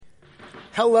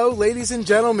Hello, ladies and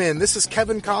gentlemen. This is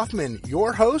Kevin Kaufman,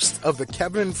 your host of the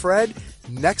Kevin and Fred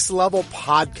Next Level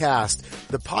Podcast,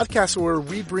 the podcast where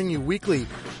we bring you weekly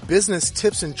business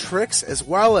tips and tricks, as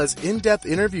well as in-depth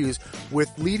interviews with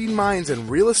leading minds in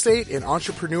real estate and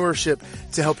entrepreneurship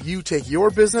to help you take your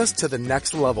business to the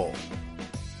next level.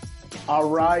 All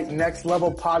right, Next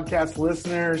Level Podcast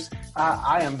listeners,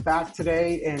 I am back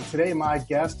today, and today my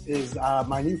guest is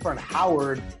my new friend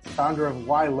Howard, founder of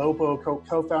YLOPO,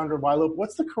 co-founder of YLOPO.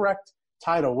 What's the correct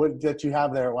title that you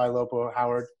have there at YLOPO,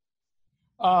 Howard?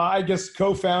 I guess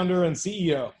co-founder and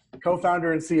CEO.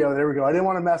 Co-founder and CEO. There we go. I didn't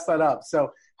want to mess that up.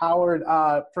 So, Howard,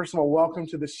 first of all, welcome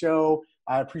to the show.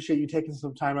 I appreciate you taking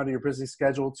some time out of your busy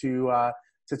schedule to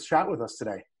chat with us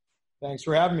today. Thanks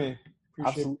for having me.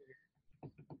 Appreciate it.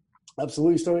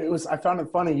 Absolutely. So I found it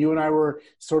funny. You and I were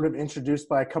sort of introduced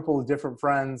by a couple of different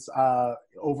friends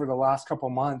over the last couple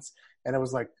of months. And it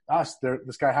was like, gosh,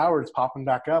 this guy Howard's popping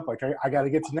back up. Like, I got to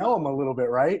get to know him a little bit,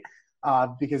 right?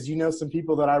 Because you know some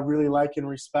people that I really like and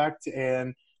respect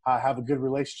and have a good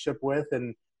relationship with.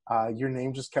 And your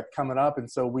name just kept coming up. And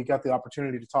so we got the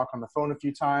opportunity to talk on the phone a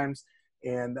few times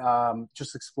and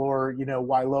just explore,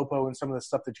 YLOPO and some of the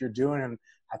stuff that you're doing. And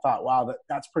I thought, wow,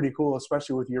 that's pretty cool,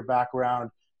 especially with your background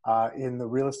in the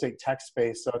real estate tech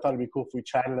space. So I thought it'd be cool if we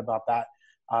chatted about that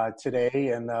today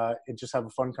and just have a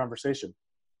fun conversation.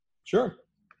 Sure.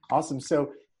 Awesome.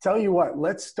 So tell you what,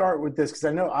 let's start with this because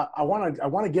I know I want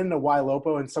to get into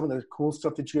YLOPO and some of the cool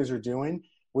stuff that you guys are doing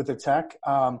with the tech.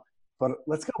 But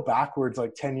let's go backwards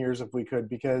like 10 years if we could,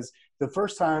 because the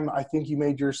first time I think you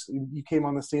came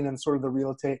on the scene in sort of the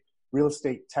real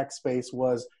estate tech space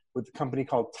was with a company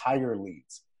called Tiger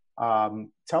Leads.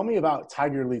 Tell me about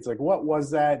Tiger Leads. Like, what was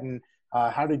that, and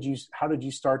how did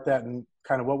you start that, and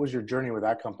kind of what was your journey with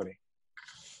that company?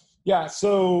 Yeah,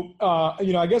 so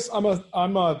I guess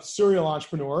I'm a serial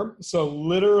entrepreneur. So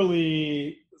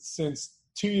literally since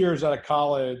 2 years out of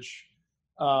college,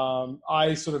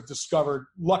 I sort of discovered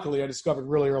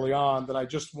really early on that I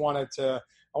wanted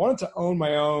to own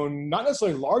my own, not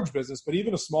necessarily large business, but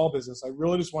even a small business. I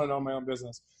really just wanted to own my own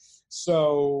business.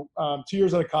 So 2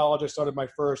 years out of college, I started my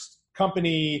first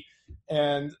company,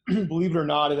 and believe it or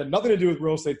not, it had nothing to do with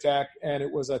real estate tech, and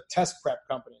it was a test prep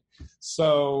company.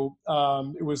 So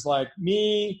it was like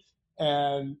me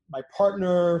and my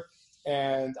partner,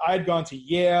 and I had gone to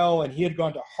Yale, and he had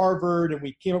gone to Harvard, and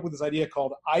we came up with this idea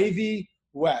called Ivy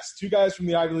West, two guys from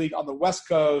the Ivy League on the West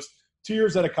Coast, 2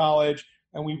 years out of college,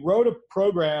 and we wrote a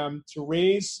program to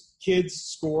raise kids'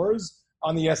 scores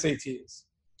on the SATs.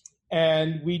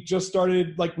 And we just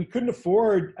started, we couldn't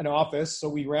afford an office, so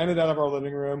we ran it out of our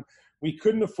living room. We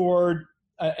couldn't afford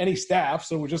any staff,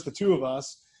 so it was just the two of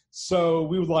us. So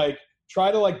we would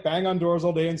try to bang on doors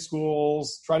all day in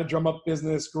schools, try to drum up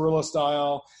business, guerrilla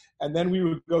style. And then we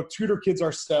would go tutor kids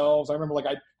ourselves. I remember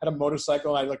I had a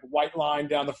motorcycle and I white line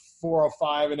down the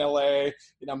 405 in LA.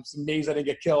 I'm amazed I didn't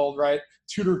get killed, right?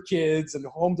 Tutor kids and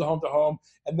home to home to home.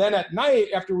 And then at night,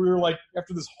 after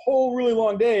this whole really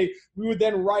long day, we would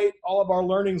then write all of our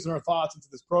learnings and our thoughts into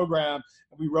this program.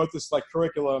 And we wrote this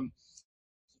curriculum.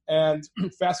 And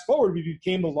fast forward, we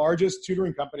became the largest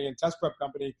tutoring company and test prep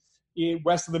company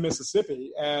west of the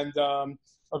Mississippi. And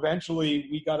eventually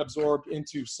we got absorbed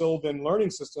into Sylvan Learning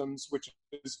Systems, which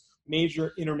is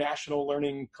major international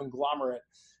learning conglomerate.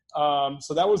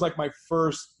 So that was my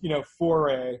first,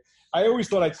 foray. I always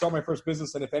thought I'd start my first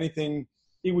business, and if anything,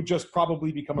 it would just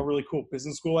probably become a really cool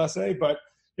business school essay. But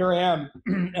here I am,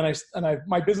 and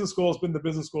my business school has been the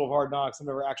business school of hard knocks. I've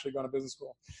never actually gone to business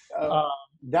school.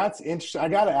 That's interesting. I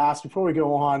got to ask before we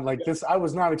go on, this, I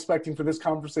was not expecting for this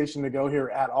conversation to go here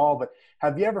at all, but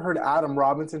have you ever heard Adam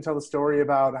Robinson tell the story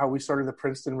about how we started the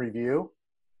Princeton Review?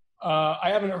 I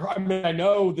haven't. I mean, I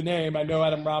know the name. I know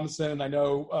Adam Robinson, and I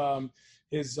know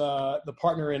the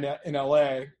partner in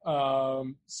LA.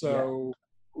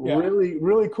 Yeah. Really,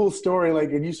 really cool story.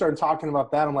 and you started talking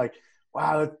about that. I'm like,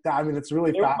 wow. It's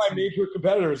really they fascinating. Were my major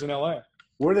competitors in LA.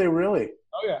 Were they really?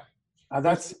 Oh yeah.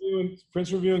 That's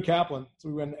Prince Review and Kaplan. So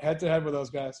we went head to head with those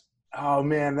guys. Oh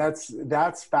man,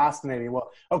 that's fascinating.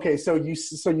 Well, okay, so you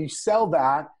sell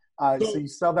that. So you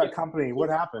sell that company. What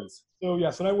happens? So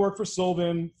yes, and I worked for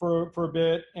Sylvan for a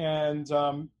bit, and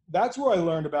that's where I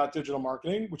learned about digital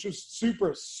marketing, which was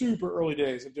super, super early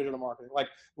days of digital marketing.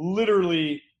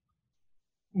 Literally,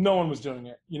 no one was doing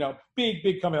it.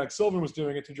 Big company like Sylvan was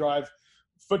doing it to drive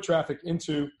foot traffic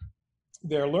into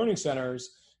their learning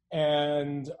centers.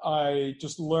 And I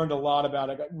just learned a lot about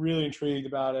it. I got really intrigued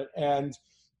about it. And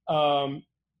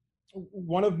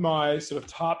one of my sort of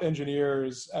top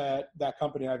engineers at that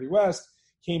company, Ivy West,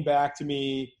 came back to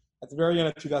me at the very end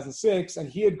of 2006, and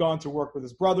he had gone to work with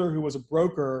his brother, who was a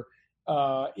broker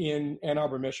in Ann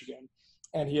Arbor, Michigan.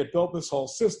 And he had built this whole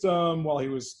system while he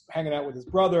was hanging out with his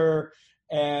brother.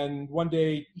 And one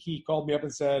day he called me up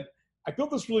and said, I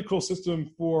built this really cool system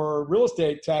for real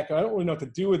estate tech, and I don't really know what to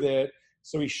do with it.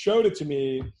 So he showed it to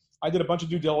me. I did a bunch of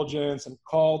due diligence and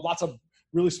called lots of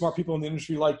really smart people in the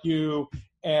industry like you,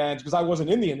 and because I wasn't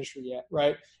in the industry yet,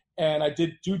 right? And I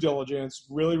did due diligence,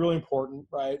 really, really important,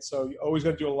 right? So you always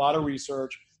got to do a lot of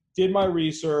research. Did my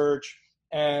research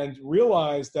and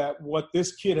realized that what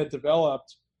this kid had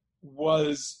developed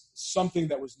was something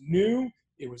that was new,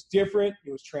 it was different,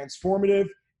 it was transformative,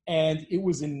 and it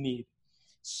was in need.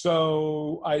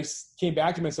 So I came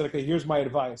back to him and said, okay, here's my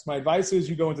advice. My advice is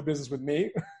you go into business with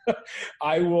me.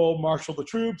 I will marshal the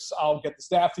troops. I'll get the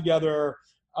staff together,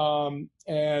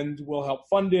 and we'll help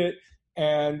fund it.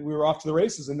 And we were off to the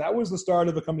races. And that was the start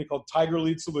of a company called Tiger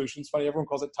Lead Solutions. Funny, everyone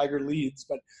calls it Tiger Leads,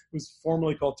 but it was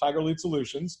formerly called Tiger Lead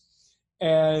Solutions.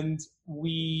 And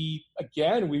we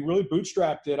really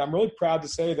bootstrapped it. I'm really proud to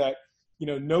say that,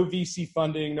 no VC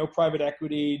funding, no private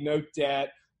equity, no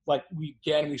debt. Like we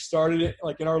started it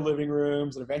like in our living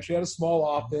rooms and eventually had a small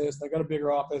office. I got a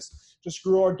bigger office, just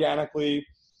grew organically.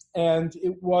 And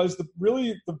it was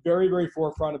really the very, very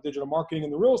forefront of digital marketing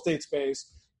in the real estate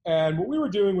space. And what we were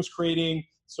doing was creating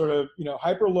sort of,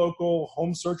 hyper-local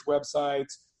home search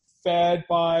websites fed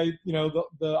by, the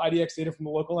IDX data from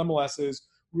the local MLSs.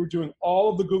 We were doing all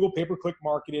of the Google pay-per-click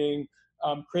marketing,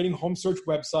 creating home search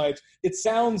websites. It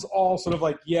sounds all sort of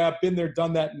like, yeah, been there,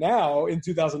 done that now in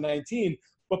 2019.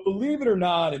 But believe it or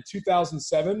not, in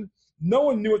 2007, no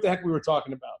one knew what the heck we were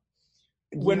talking about.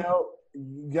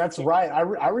 That's right.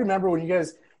 I remember when you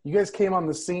guys came on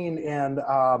the scene, and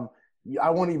I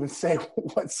won't even say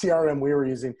what CRM we were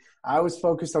using. I was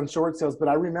focused on short sales, but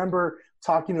I remember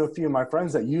talking to a few of my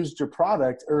friends that used your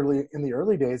product in the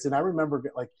early days, and I remember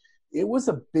it was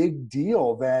a big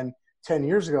deal then 10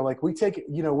 years ago. Like we take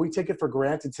it for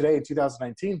granted today in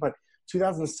 2019, but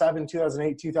 2007,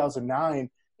 2008, 2009,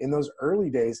 in those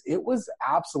early days, it was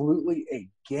absolutely a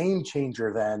game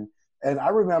changer then. And I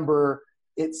remember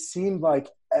it seemed like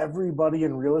everybody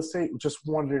in real estate just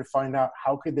wanted to find out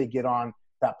how could they get on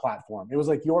that platform. It was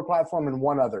like your platform and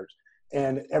one other's.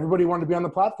 And everybody wanted to be on the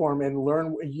platform and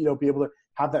learn, be able to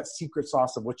have that secret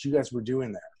sauce of what you guys were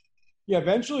doing there. Yeah,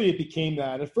 eventually it became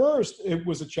that. At first, it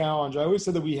was a challenge. I always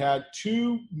said that we had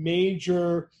two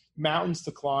major mountains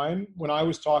to climb when I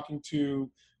was talking to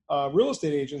real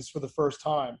estate agents for the first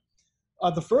time.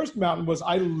 The first mountain was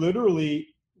I literally,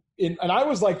 and I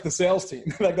was like the sales team.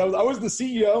 I was the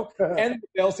CEO and the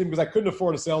sales team because I couldn't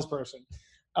afford a salesperson.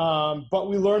 But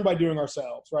we learned by doing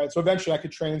ourselves, right? So eventually I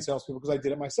could train salespeople because I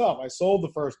did it myself. I sold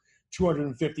the first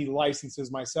 250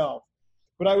 licenses myself.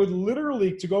 But I would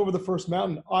literally, to go over the first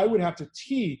mountain, I would have to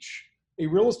teach a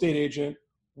real estate agent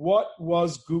what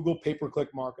was Google pay-per-click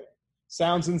marketing.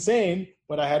 Sounds insane,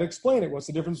 but I had to explain it. What's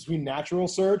the difference between natural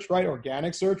search, right?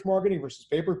 Organic search marketing versus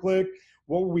pay-per-click.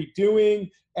 What were we doing?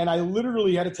 And I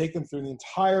literally had to take them through the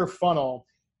entire funnel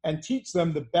and teach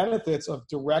them the benefits of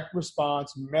direct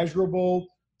response, measurable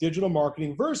digital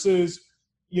marketing versus,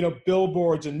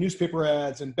 billboards and newspaper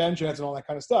ads and bench ads and all that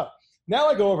kind of stuff. Now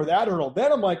I go over that hurdle.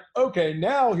 Then I'm like, okay,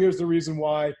 now here's the reason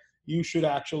why you should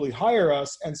actually hire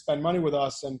us and spend money with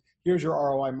us. And here's your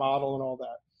ROI model and all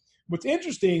that. What's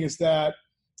interesting is that,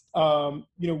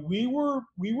 we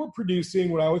were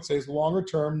producing what I would say is longer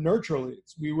term nurture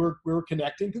leads. We were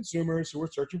connecting consumers who were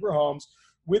searching for homes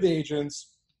with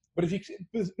agents. But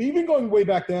even going way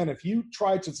back then, if you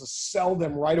tried to just sell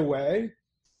them right away,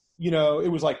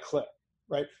 it was like click,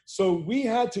 right? So we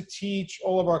had to teach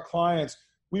all of our clients.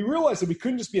 We realized that we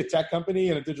couldn't just be a tech company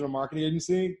and a digital marketing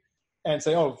agency and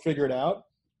say, oh, figure it out.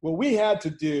 What we had to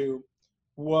do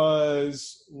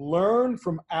was learn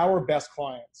from our best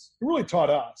clients who really taught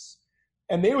us.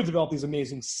 And they would develop these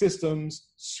amazing systems,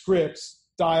 scripts,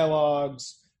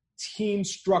 dialogues, team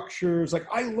structures. Like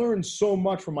I learned so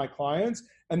much from my clients,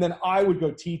 and then I would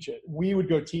go teach it. We would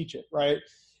go teach it, right?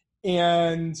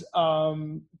 And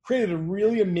created a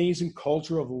really amazing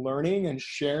culture of learning and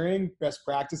sharing best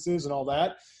practices and all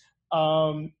that.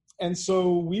 And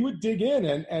so we would dig in,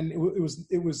 and it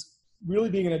was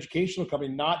really being an educational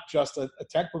company, not just a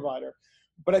tech provider.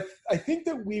 But I think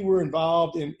that we were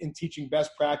involved in teaching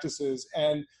best practices,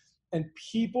 and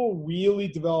people really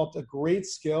developed a great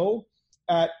skill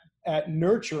at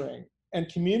nurturing and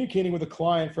communicating with a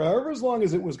client for however as long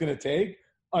as it was going to take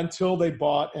until they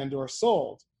bought and or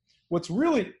sold. What's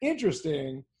really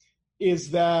interesting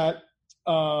is that,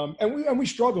 and we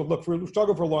struggled. Look, we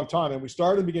struggled for a long time, and we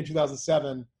started in the beginning of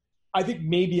 2007. I think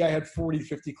maybe I had 40,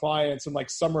 50 clients in like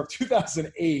summer of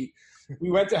 2008.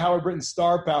 We went to Howard Britton's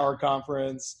Star Power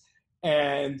Conference,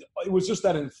 And it was just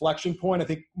that inflection point. I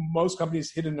think most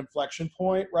companies hit an inflection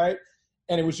point, right?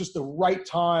 And it was just the right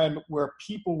time where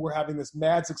people were having this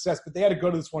mad success, but they had to go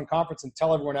to this one conference and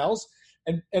tell everyone else.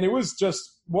 And it was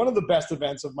just one of the best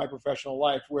events of my professional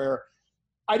life, where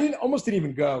I almost didn't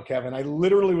even go, Kevin. I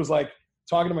literally was like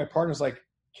talking to my partners, like,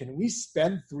 can we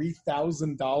spend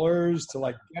 $3,000 to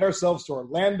like get ourselves to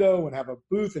Orlando and have a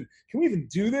booth? And can we even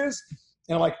do this?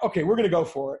 And I'm like, okay, we're going to go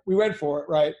for it. We went for it,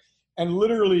 right? And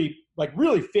literally, like,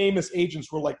 really famous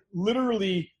agents were like,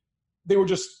 literally, they were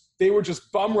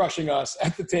just bum rushing us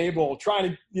at the table,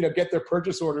 trying to, get their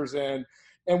purchase orders in.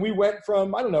 And we went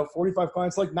from, 45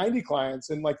 clients to like 90 clients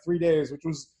in like 3 days, which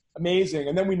was amazing.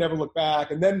 And then we never looked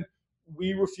back. And then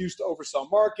we refused to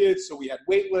oversell markets. So we had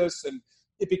wait lists, and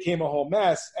it became a whole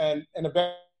mess. And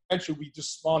eventually we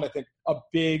just spawned, I think, a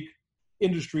big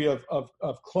industry of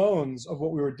clones of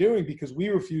what we were doing, because we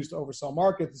refused to oversell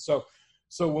markets. And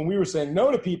so when we were saying no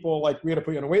to people, like, we had to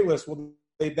put you on a wait list, well,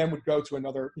 they then would go to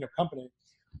another, company.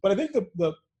 But I think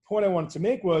the point I wanted to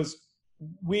make was,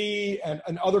 we and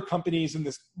other companies in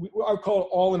this, I call it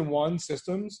all-in-one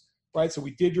systems, right? So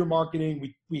we did your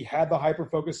marketing, we had the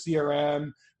hyper-focused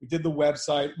CRM, we did the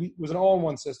website, it was an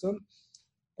all-in-one system.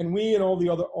 And we and all the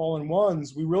other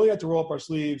all-in-ones, we really had to roll up our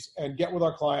sleeves and get with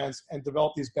our clients and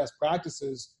develop these best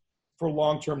practices for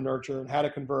long-term nurture and how to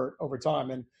convert over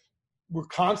time. And we're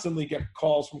constantly getting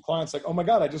calls from clients like, oh my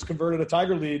God, I just converted a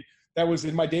Tiger lead that was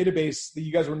in my database that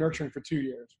you guys were nurturing for 2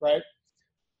 years, right?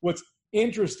 What's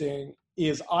interesting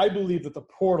is, I believe that the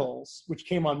portals, which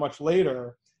came on much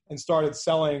later and started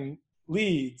selling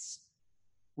leads,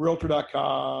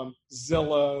 Realtor.com,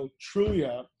 Zillow,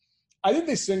 Trulia, I think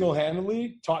they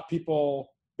single-handedly taught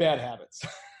people bad habits,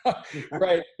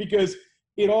 right? Because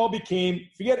it all became,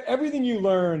 forget everything you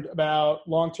learned about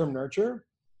long-term nurture.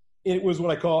 It was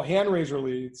what I call hand raiser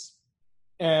leads.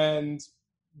 And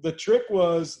the trick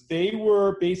was, they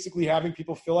were basically having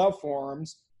people fill out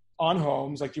forms on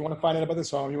homes. Like, do you want to find out about this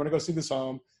home? You want to go see this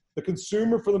home? The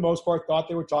consumer, for the most part, thought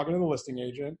they were talking to the listing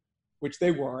agent, which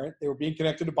they weren't. They were being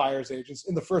connected to buyer's agents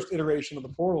in the first iteration of the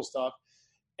portal stuff.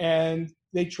 And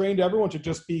they trained everyone to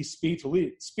just be speed to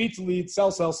lead,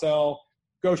 sell,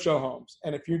 go show homes.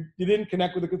 And if you didn't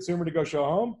connect with the consumer to go show a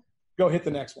home, go hit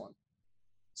the next one.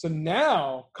 So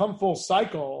now, come full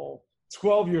cycle,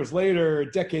 12 years later,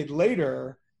 a decade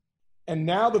later, and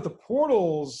now that the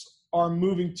portals are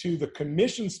moving to the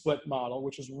commission split model,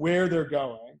 which is where they're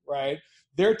going, right?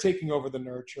 They're taking over the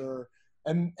nurture,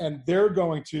 and they're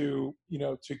going to,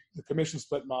 to the commission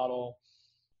split model.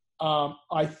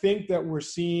 I think that we're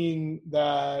seeing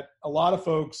that a lot of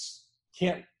folks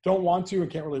don't want to and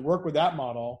can't really work with that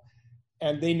model,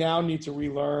 and they now need to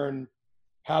relearn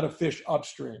how to fish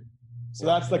upstream. So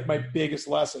that's like my biggest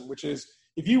lesson, which is,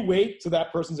 if you wait till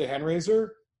that person's a hand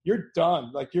raiser, you're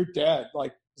done. Like, you're dead.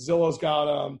 Like, Zillow's got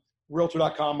them,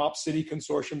 Realtor.com, Op City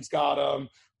Consortium's got them,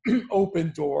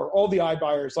 Open Door, all the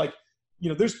iBuyers. Like,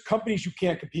 there's companies you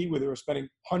can't compete with who are spending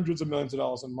hundreds of millions of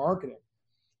dollars in marketing.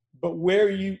 But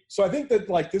so I think that,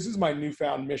 like, this is my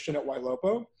newfound mission at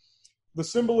YLOPO. The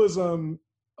symbolism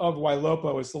of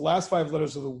YLOPO is the last 5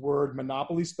 letters of the word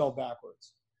monopoly spelled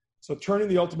backwards. So turning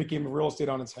the ultimate game of real estate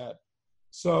on its head.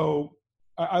 So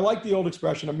I like the old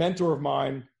expression. A mentor of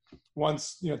mine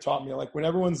once, taught me, like, when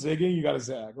everyone's zigging, you got to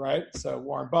zag, right? So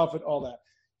Warren Buffett, all that.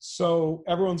 So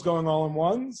everyone's going all in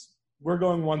ones. We're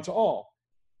going one to all.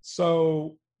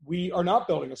 So we are not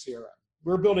building a CRM.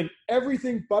 We're building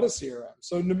everything but a CRM.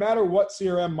 So no matter what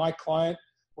CRM my client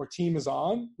or team is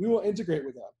on, we will integrate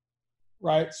with them,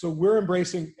 right? So we're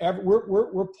embracing,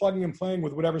 we're plugging and playing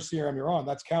with whatever CRM you're on.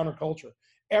 That's counterculture.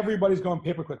 Everybody's going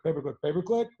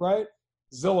pay-per-click, right?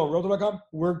 Zillow, Realtor.com,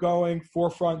 we're going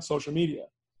forefront social media.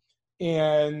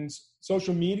 And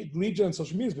social media, lead gen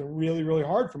social media has been really, really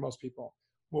hard for most people.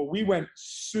 Well, we went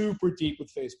super deep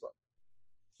with Facebook.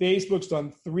 Facebook's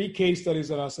done 3 case studies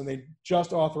on us, and they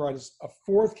just authorized a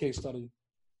 4th case study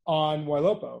on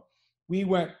YLOPO. We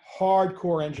went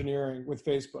hardcore engineering with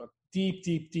Facebook,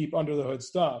 deep under the hood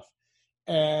stuff,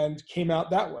 and came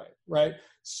out that way, right?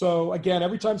 So again,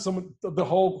 every time the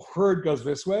whole herd goes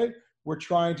this way, we're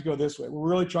trying to go this way. We're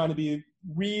really trying to be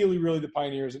really, really the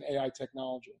pioneers in AI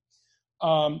technology.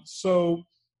 So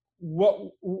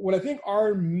what I think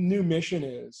our new mission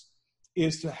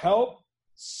is to help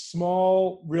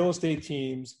small real estate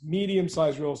teams,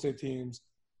 medium-sized real estate teams,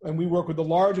 and we work with the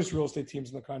largest real estate teams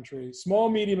in the country, small,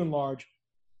 medium, and large,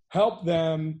 help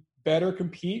them better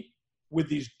compete with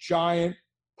these giant,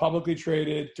 publicly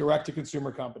traded,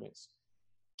 direct-to-consumer companies.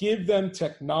 Give them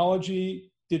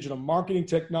technology, digital marketing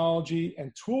technology,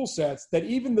 and tool sets that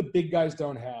even the big guys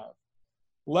don't have.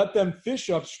 Let them fish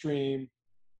upstream,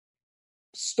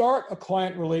 start a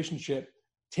client relationship,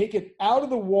 take it out of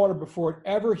the water before it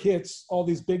ever hits all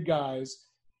these big guys,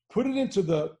 put it into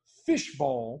the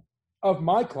fishbowl of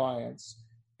my clients,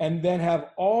 and then have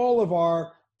all of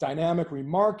our dynamic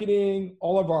remarketing,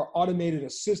 all of our automated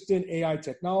assistant AI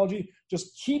technology,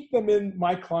 just keep them in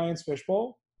my client's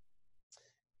fishbowl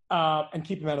and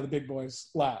keep them out of the big boys'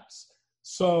 laps.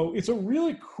 So it's a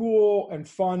really cool and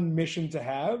fun mission to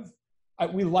have.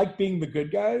 We like being the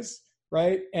good guys,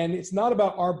 right? And it's not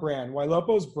about our brand.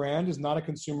 YLOPO's brand is not a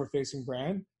consumer-facing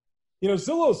brand. You know,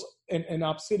 Zillow's and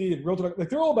Opcity and Realtor, like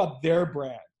they're all about their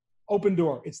brand. Open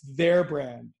Door, it's their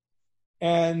brand.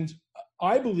 And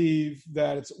I believe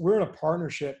that we're in a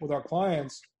partnership with our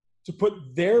clients to put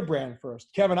their brand first.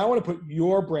 Kevin, I want to put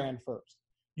your brand first.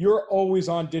 You're always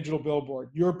on digital billboard,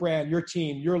 your brand, your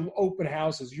team, your open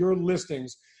houses, your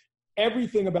listings,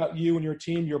 everything about you and your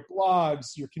team, your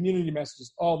blogs, your community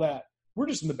messages, all that. We're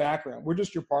just in the background. We're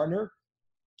just your partner,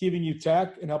 giving you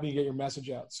tech and helping you get your message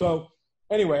out. So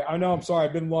anyway, I know I'm sorry,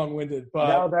 I've been long-winded, but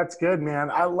no, that's good, man.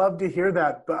 I love to hear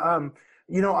that. But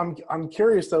you know, I'm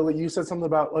curious though. Like you said something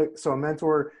about like, so a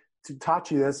mentor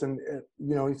taught you this, and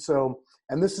you know, so,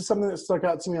 and this is something that stuck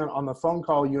out to me on the phone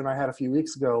call you and I had a few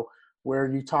weeks ago,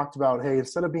 where you talked about, hey,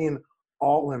 instead of being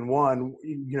all in one,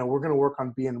 you know, we're going to work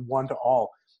on being one to all.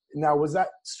 Now, was that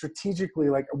strategically,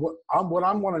 like what I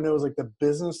want to know is like the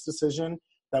business decision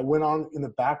that went on in the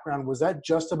background? Was that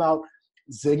just about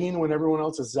zigging when everyone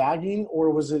else is zagging, or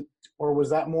was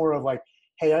that more of like,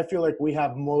 hey, I feel like we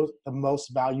have the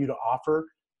most value to offer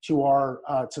to our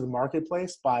to the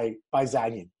marketplace by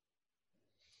zagging?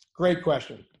 Great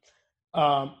question.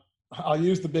 I'll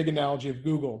use the big analogy of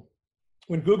Google.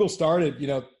 When Google started, you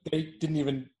know,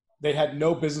 they had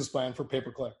no business plan for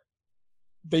pay-per-click.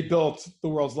 They built the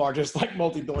world's largest like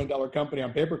multi-billion-dollar company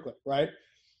on pay-per-click, right?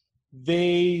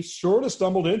 They sort of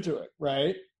stumbled into it,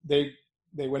 right? They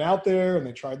went out there and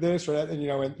they tried this or that, and you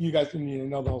know, and you guys can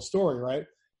know the whole story, right?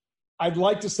 I'd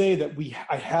like to say that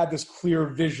I had this clear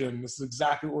vision. This is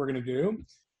exactly what we're going to do,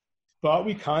 but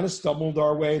we kind of stumbled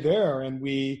our way there, and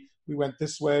we went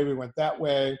this way, we went that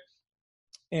way.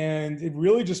 And it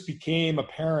really just became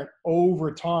apparent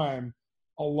over time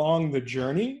along the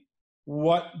journey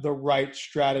what the right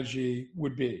strategy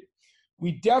would be.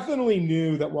 We definitely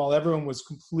knew that while everyone was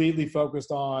completely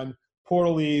focused on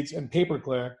portal leads and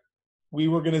pay-per-click, we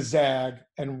were going to zag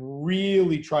and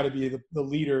really try to be the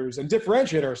leaders and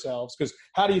differentiate ourselves. Because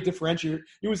how do you differentiate?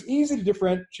 It was easy to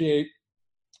differentiate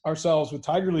ourselves with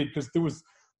Tiger Lead because there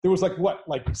was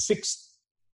like 6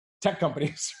 tech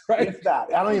companies, right? If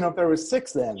that. I don't even know if there was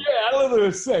 6 then. Yeah, I don't know if there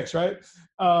was 6, right?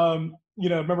 You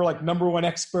know, remember like Number One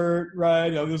Expert, right?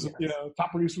 You know, there's, you know,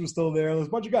 Top Producer was still there. There's a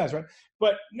bunch of guys, right?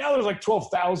 But now there's like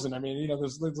 12,000. I mean, you know,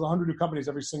 there's 100 new companies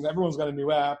everyone's got a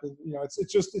new app. And, you know,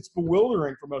 it's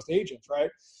bewildering for most agents, right?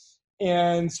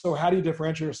 And so how do you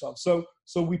differentiate yourself? So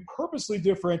we purposely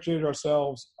differentiated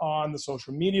ourselves on the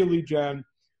social media lead gen.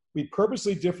 We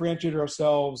purposely differentiated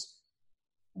ourselves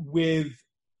with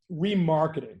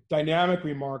remarketing, dynamic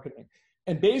remarketing,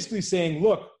 and basically saying,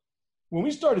 look, when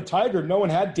we started Tiger, no one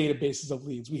had databases of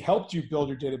leads. We helped you build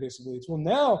your database of leads. Well,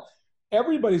 now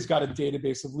everybody's got a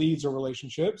database of leads or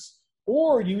relationships,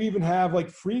 or you even have like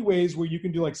free ways where you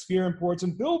can do like Sphere imports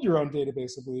and build your own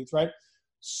database of leads, right?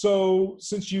 So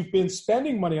since you've been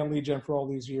spending money on lead gen for all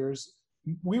these years,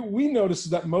 we noticed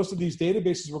that most of these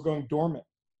databases were going dormant.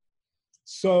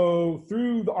 So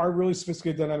through our really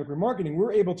sophisticated dynamic remarketing,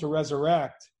 we're able to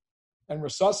resurrect and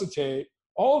resuscitate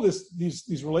all of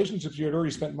these relationships you had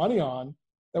already spent money on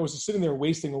that was just sitting there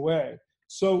wasting away.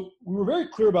 So we were very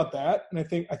clear about that, and I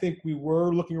think we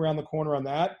were looking around the corner on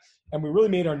that, and we really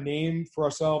made our name for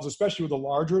ourselves, especially with the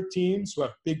larger teams who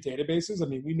have big databases. I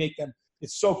mean, we make them,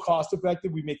 it's so cost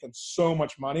effective, we make them so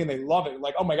much money, and they love it.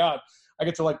 Like, oh my God, I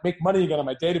get to like make money again on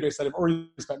my database that I've already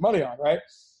spent money on, right?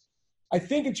 I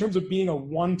think in terms of being a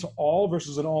one-to-all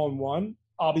versus an all-in-one,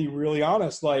 I'll be really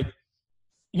honest, like,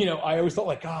 you know, I always thought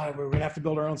like, God, we're going to have to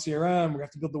build our own CRM. We're going to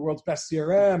have to build the world's best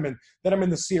CRM. And then I'm in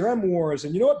the CRM wars.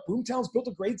 And you know what? Boomtown's built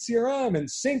a great CRM, and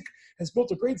Sync has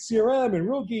built a great CRM, and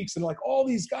Real Geeks, and like all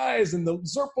these guys, and the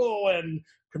Zerple and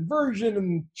Conversion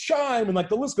and Chime, and like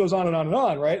the list goes on and on and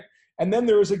on, right? And then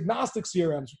there's agnostic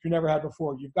CRMs, which you never had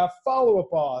before. You've got Follow Up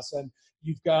Boss, and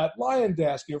you've got Lion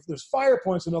Desk. You know, there's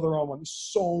FirePoint's another own one.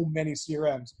 There's so many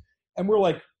CRMs. And we're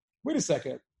like, wait a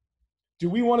second. Do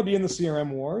we want to be in the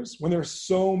CRM wars when there's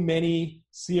so many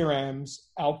CRMs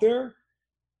out there?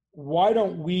 Why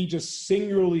don't we just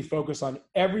singularly focus on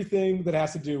everything that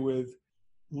has to do with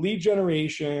lead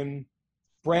generation,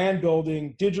 brand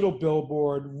building, digital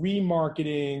billboard,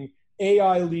 remarketing,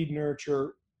 AI lead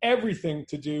nurture, everything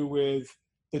to do with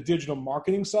the digital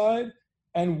marketing side,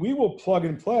 and we will plug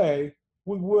and play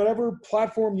with whatever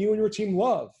platform you and your team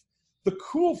love. The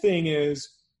cool thing is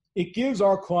it gives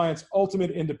our clients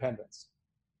ultimate independence.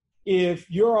 If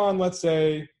you're on, let's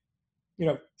say,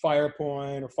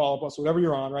 FirePoint or FollowUp, whatever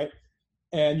you're on, right?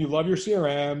 And you love your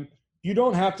CRM, you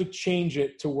don't have to change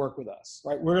it to work with us,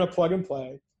 right? We're going to plug and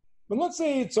play. But let's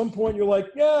say at some point you're like,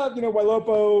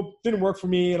 YLOPO didn't work for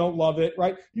me. I don't love it,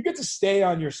 right? You get to stay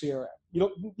on your CRM.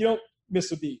 You don't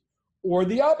miss a beat. Or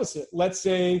the opposite. Let's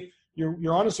say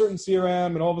you're on a certain CRM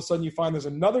and all of a sudden you find there's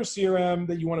another CRM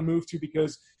that you want to move to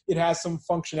because it has some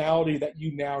functionality that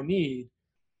you now need,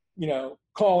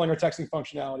 calling or texting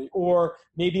functionality, or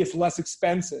maybe it's less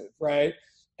expensive, right?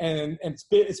 And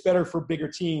it's better for bigger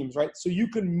teams, right? So you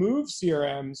can move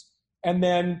CRMs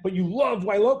but you love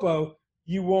YLOPO,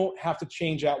 you won't have to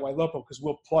change out YLOPO because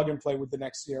we'll plug and play with the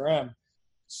next CRM.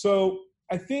 So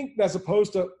I think as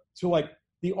opposed to like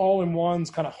the all-in-ones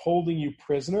kind of holding you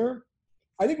prisoner,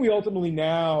 I think we ultimately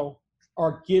now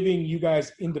are giving you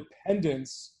guys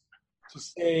independence to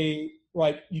say,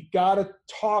 like, you got to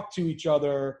talk to each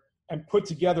other and put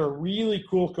together a really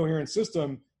cool, coherent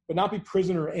system, but not be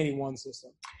prisoner of any one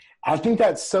system. I think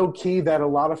that's so key that a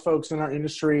lot of folks in our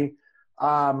industry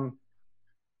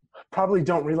probably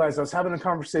don't realize. I was having a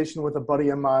conversation with a buddy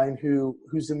of mine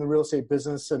who's in the real estate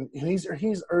business, and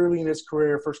he's early in his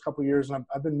career, first couple of years, and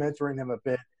I've been mentoring him a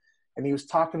bit. And he was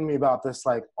talking to me about this,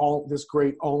 like, this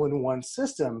great all-in-one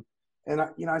system. And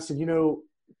I said,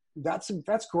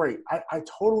 that's great. I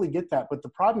totally get that. But the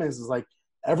problem is like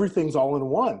everything's all in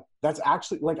one. That's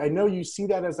actually, like, I know you see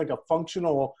that as like a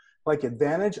functional like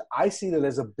advantage. I see that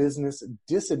as a business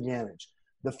disadvantage.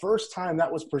 The first time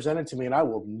that was presented to me, and I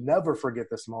will never forget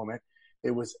this moment,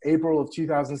 it was April of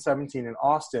 2017 in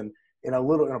Austin in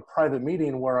a private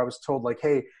meeting where I was told, like,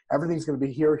 hey, everything's going to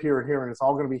be here, here, and here, and it's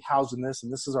all going to be housed in this,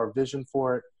 and this is our vision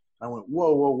for it. And I went,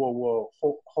 whoa,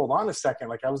 hold on a second.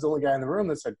 Like, I was the only guy in the room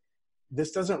that said,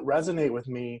 this doesn't resonate with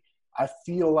me. I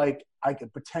feel like I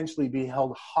could potentially be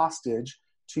held hostage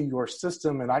to your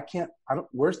system, and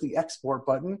where's the export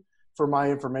button for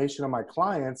my information on my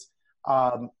clients?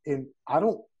 And I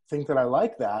don't think that I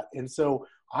like that. And so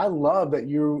I love that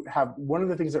you have, one of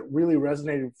the things that really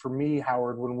resonated for me,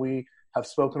 Howard, when we have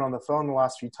spoken on the phone the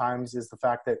last few times, is the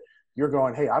fact that you're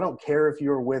going, hey, I don't care if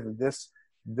you're with this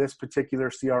particular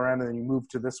CRM and then you move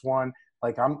to this one.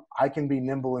 Like, I can be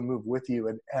nimble and move with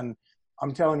you. And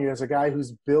I'm telling you, as a guy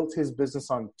who's built his business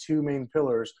on two main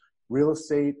pillars, real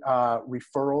estate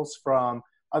referrals from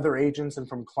other agents and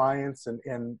from clients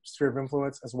and sphere of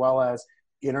influence, as well as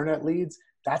internet leads,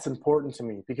 that's important to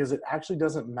me, because it actually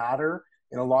doesn't matter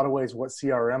in a lot of ways what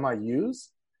CRM I use.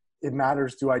 It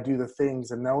matters, do I do the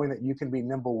things? And knowing that you can be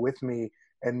nimble with me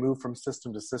and move from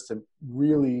system to system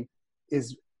really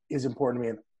is important to me.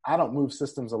 And I don't move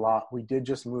systems a lot. We did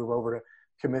just move over to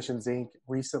Commissions Inc.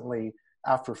 recently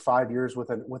after 5 years with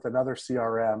another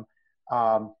CRM.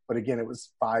 But again, it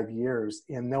was 5 years,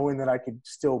 and knowing that I could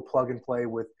still plug and play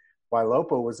with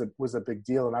YLOPO was a big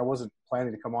deal. And I wasn't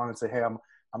planning to come on and say, hey,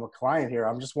 I'm a client here.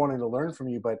 I'm just wanting to learn from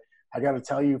you. But I got to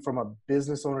tell you, from a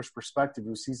business owner's perspective,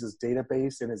 who sees his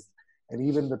database and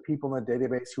even the people in the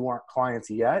database who aren't clients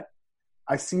yet,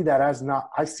 I see that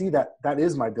that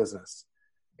is my business.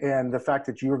 And the fact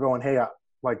that you were going, hey,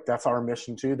 like, that's our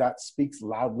mission too, that speaks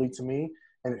loudly to me,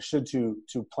 and it should to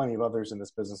plenty of others in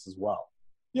this business as well.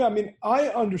 Yeah, I mean, I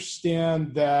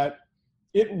understand that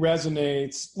it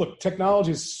resonates. Look,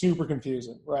 technology is super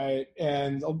confusing, right?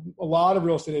 And a lot of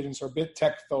real estate agents are a bit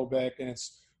tech phobic, and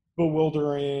it's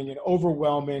bewildering and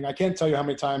overwhelming. I can't tell you how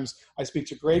many times I speak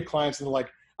to great clients and they're like,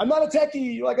 I'm not a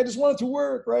techie. Like, I just want it to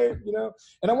work, right?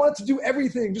 And I want it to do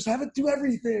everything. Just have it do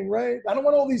everything, right? I don't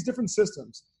want all these different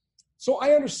systems. So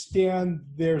I understand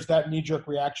there's that knee-jerk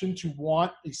reaction to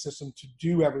want a system to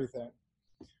do everything.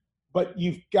 But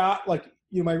you've got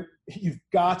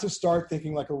to start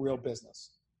thinking like a real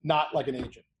business, not like an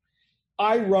agent.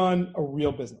 I run a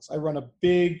real business. I run a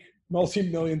big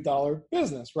multi-million-dollar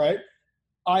business, right?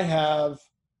 I have,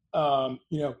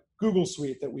 Google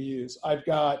Suite that we use. I've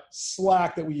got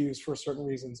Slack that we use for certain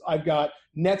reasons. I've got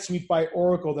NetSuite by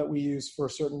Oracle that we use for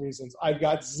certain reasons. I've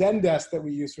got Zendesk that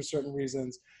we use for certain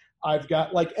reasons. I've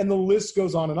got and the list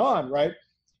goes on, right?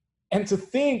 And to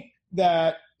think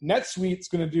that NetSuite's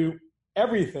going to do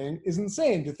everything is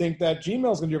insane. To think that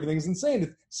Gmail's going to do everything is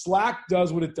insane. Slack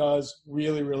does what it does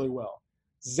really, really well.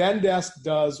 Zendesk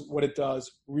does what it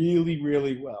does really,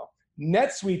 really well.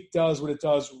 NetSuite does what it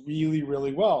does really,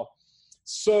 really well.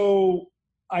 So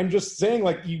I'm just saying,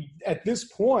 at this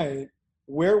point,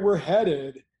 where we're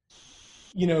headed,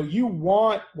 you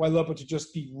want YLOPO to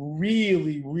just be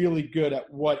really, really good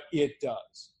at what it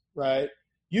does, right?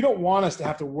 You don't want us to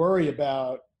have to worry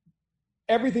about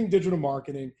everything digital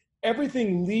marketing,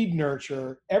 everything lead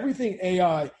nurture, everything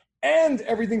AI, and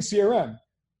everything CRM.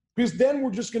 Because then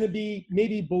we're just going to be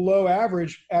maybe below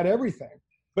average at everything.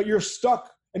 But you're stuck,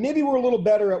 and maybe we're a little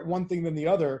better at one thing than the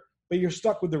other, but you're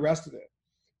stuck with the rest of it.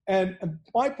 And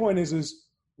my point is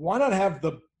why not have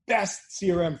the best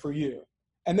CRM for you,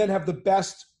 and then have the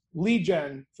best lead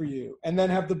gen for you, and then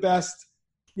have the best,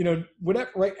 whatever,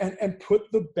 right? And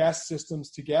put the best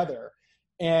systems together.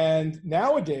 And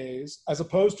nowadays, as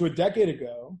opposed to a decade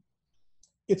ago,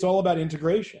 it's all about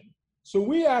integration. So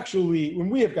we have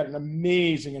got an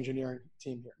amazing engineering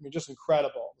team here. I mean, just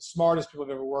incredible, the smartest people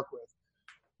I've ever worked with.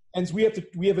 And so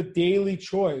we have a daily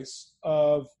choice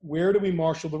of where do we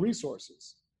marshal the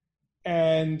resources.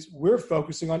 And we're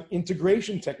focusing on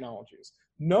integration technologies,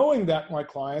 knowing that my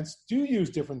clients do use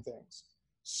different things.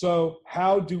 So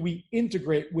how do we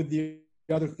integrate with the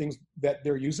other things that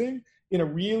they're using in a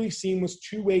really seamless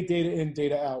two-way data in,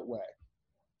 data out way?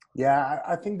 Yeah,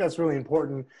 I think that's really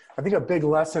important. I think a big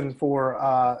lesson for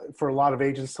a lot of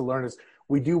agents to learn is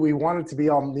we want it to be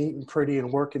all neat and pretty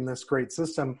and work in this great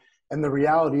system. And the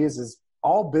reality is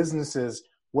all businesses,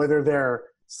 whether they're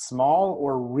small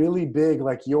or really big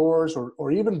like yours,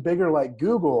 or even bigger like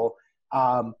Google,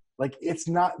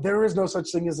 there is no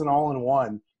such thing as an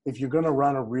all-in-one if you're going to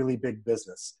run a really big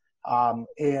business.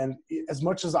 And as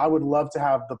much as I would love to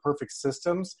have the perfect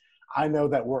systems, I know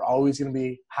that we're always going to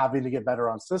be having to get better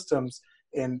on systems.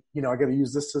 And, I got to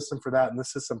use this system for that and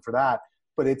this system for that.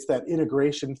 But it's that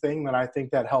integration thing that I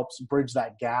think that helps bridge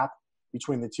that gap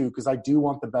between the two, because I do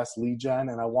want the best lead gen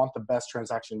and I want the best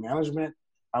transaction management.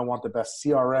 I want the best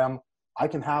CRM. I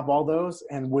can have all those,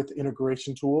 and with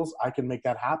integration tools, I can make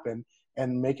that happen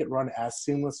and make it run as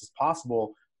seamless as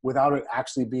possible without it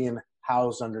actually being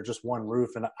housed under just one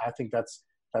roof. And I think that's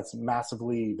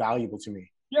massively valuable to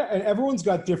me. Yeah, and everyone's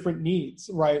got different needs,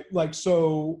 right? Like,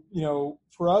 so,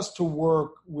 for us to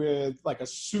work with like a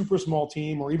super small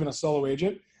team or even a solo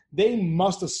agent, they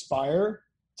must aspire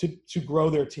to grow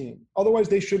their team. Otherwise,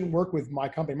 they shouldn't work with my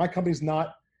company. My company's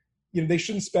not, they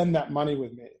shouldn't spend that money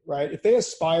with me, right? If they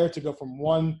aspire to go from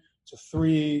 1 to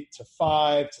 3 to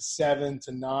 5 to 7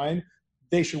 to 9,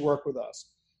 they should work with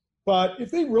us. But if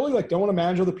they really don't want to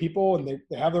manage other people and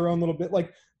they have their own little bit,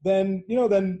 then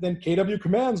KW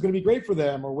Command is going to be great for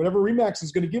them, or whatever Remax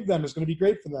is going to give them is going to be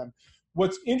great for them.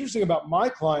 What's interesting about my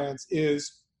clients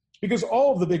is because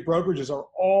all of the big brokerages are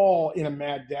all in a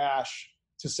mad dash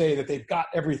to say that they've got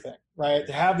everything, right?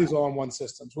 To have these all-in-one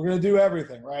systems. We're going to do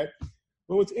everything, right?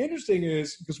 But what's interesting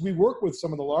is because we work with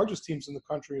some of the largest teams in the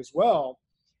country as well,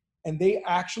 and they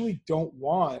actually don't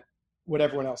want what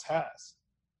everyone else has.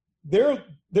 They're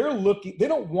looking, they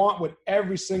don't want what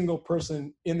every single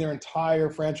person in their entire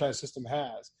franchise system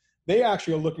has. They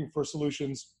actually are looking for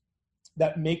solutions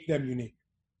that make them unique.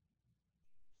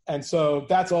 And so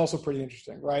that's also pretty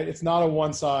interesting, right? It's not a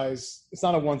one size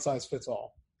fits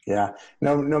all. Yeah.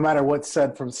 No matter what's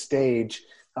said from stage,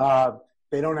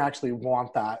 they don't actually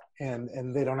want that,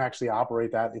 and they don't actually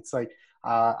operate that. It's like,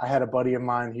 I had a buddy of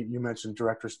mine, you mentioned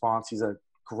direct response. He's a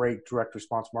great direct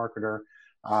response marketer,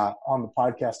 on the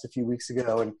podcast a few weeks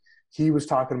ago. And he was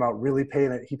talking about really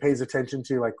he pays attention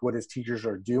to like what his teachers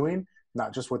are doing,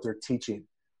 not just what they're teaching.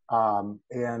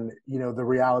 And the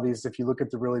reality is if you look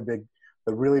at the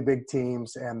really big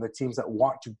teams and the teams that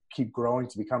want to keep growing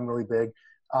to become really big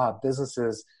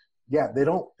businesses, yeah, they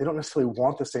don't necessarily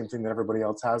want the same thing that everybody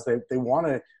else has. They want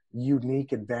a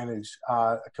unique advantage,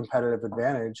 a competitive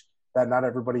advantage that not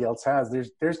everybody else has.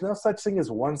 There's no such thing as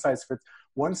one size fits.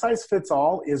 One size fits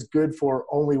all is good for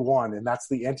only one, and that's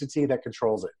the entity that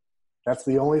controls it. That's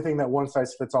the only thing that one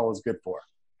size fits all is good for.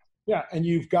 Yeah, and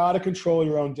you've got to control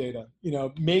your own data.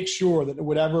 Make sure that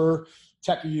whatever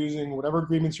tech you're using, whatever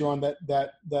agreements you're on,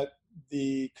 that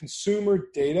the consumer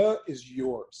data is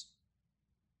yours.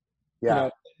 Yeah.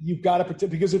 You've got to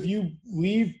protect, because if you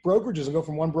leave brokerages and go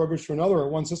from one brokerage to another or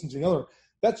one system to another,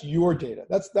 that's your data.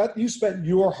 That you spent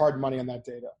your hard money on that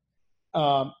data.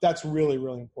 That's really,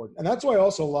 really important. And that's why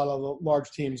also a lot of the large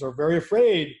teams are very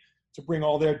afraid to bring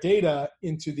all their data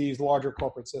into these larger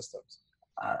corporate systems.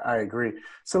 I agree.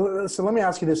 So let me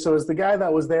ask you this. So as the guy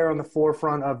that was there on the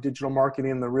forefront of digital marketing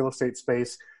in the real estate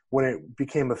space when it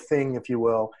became a thing, if you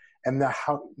will, and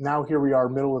now here we are,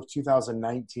 middle of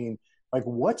 2019, like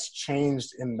what's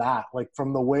changed in that? Like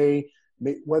from the way,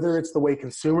 whether it's the way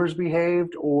consumers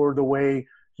behaved or the way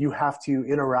you have to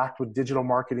interact with digital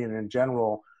marketing in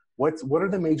general, what are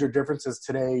the major differences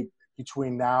today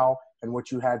between now and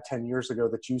what you had 10 years ago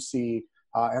that you see?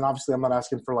 And obviously I'm not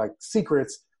asking for like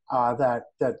secrets that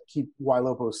keep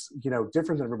YLOPO,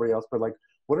 different than everybody else, but like,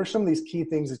 what are some of these key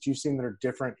things that you've seen that are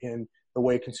different in the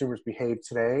way consumers behave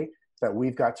today that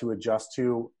we've got to adjust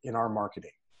to in our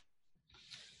marketing?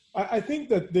 I think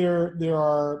that there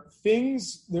are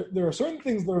things, there are certain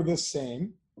things that are the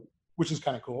same, which is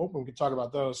kind of cool. We can talk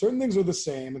about those. Certain things are the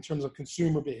same in terms of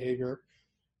consumer behavior.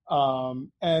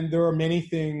 And there are many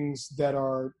things that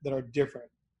are different.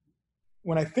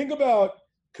 When I think about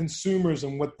consumers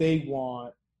and what they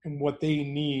want and what they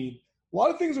need, a lot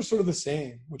of things are sort of the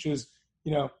same, which is,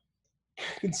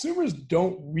 consumers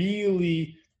don't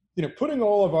really, putting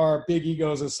all of our big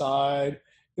egos aside,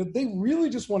 they really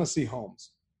just want to see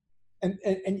homes.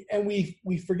 And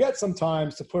we forget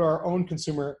sometimes to put our own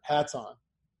consumer hats on.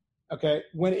 Okay.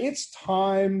 When it's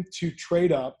time to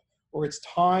trade up, or it's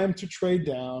time to trade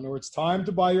down, or it's time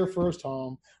to buy your first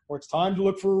home, or it's time to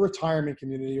look for a retirement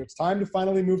community, or it's time to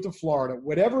finally move to Florida,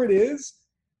 whatever it is,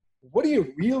 what do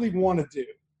you really want to do?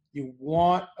 You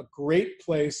want a great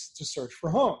place to search for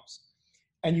homes,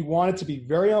 and you want it to be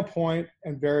very on point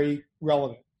and very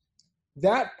relevant.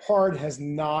 That part has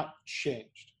not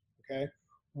changed, okay?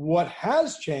 What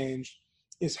has changed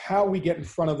is how we get in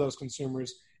front of those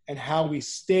consumers and how we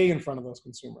stay in front of those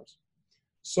consumers.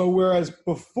 So whereas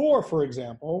before, for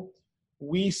example,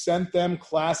 we sent them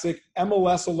classic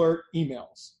MLS alert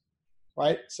emails,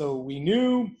 right? So we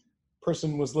knew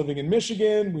person was living in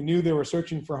Michigan. We knew they were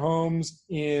searching for homes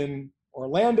in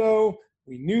Orlando.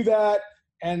 We knew that.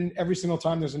 And every single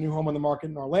time there's a new home on the market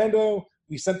in Orlando,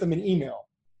 we sent them an email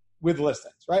with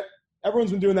listings, right?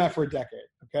 Everyone's been doing that for a decade,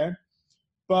 okay?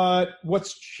 But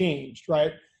what's changed,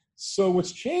 right? So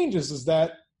what's changed is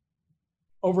that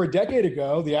over a decade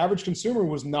ago, the average consumer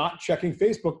was not checking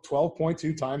Facebook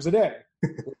 12.2 times a day.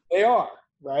 They are,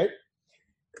 right?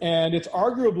 And it's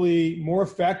arguably more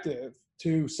effective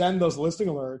to send those listing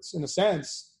alerts, in a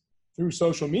sense, through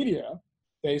social media,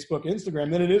 Facebook,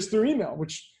 Instagram, than it is through email,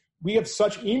 which we have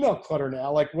such email clutter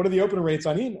now. Like, what are the open rates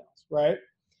on emails, right?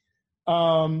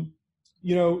 So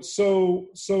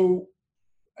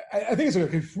I think it's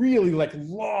a really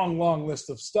long list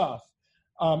of stuff.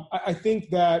 I think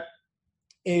that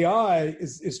AI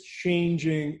is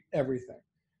changing everything.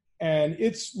 And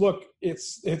it's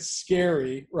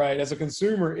scary, right? As a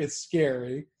consumer, it's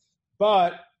scary.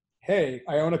 But hey,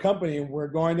 I own a company and we're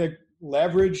going to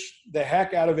leverage the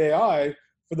heck out of AI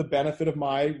for the benefit of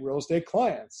my real estate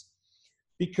clients.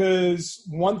 Because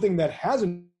one thing that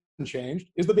hasn't changed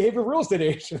is the behavior of real estate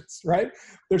agents, right?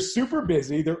 They're super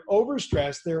busy, they're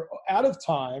overstressed, they're out of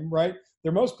time, right?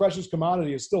 Their most precious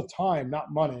commodity is still time,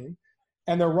 not money.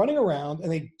 And they're running around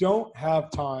and they don't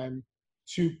have time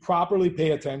to properly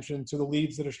pay attention to the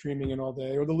leads that are streaming in all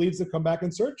day or the leads that come back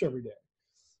and search every day.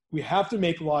 We have to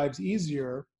make lives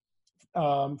easier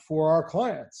for our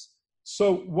clients.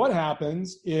 So what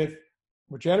happens if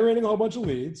we're generating a whole bunch of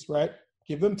leads, right?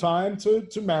 Give them time to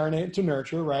marinate, to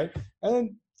nurture, right? And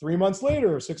then 3 months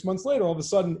later or 6 months later, all of a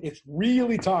sudden, it's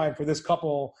really time for this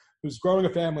couple who's growing a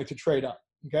family to trade up,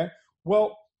 okay?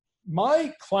 Well,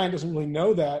 my client doesn't really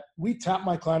know that. We tap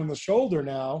my client on the shoulder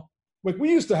now. Like,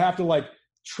 we used to have to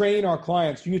train our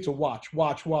clients. You need to watch.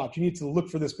 You need to look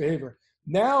for this behavior.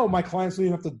 Now my clients don't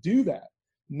even have to do that.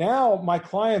 Now my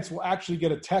clients will actually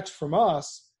get a text from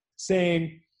us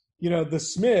saying, the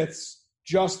Smiths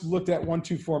just looked at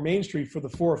 124 Main Street for the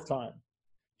 4th time.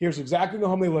 Here's exactly the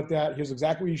home they looked at. Here's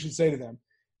exactly what you should say to them.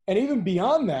 And even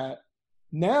beyond that,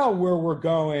 now where we're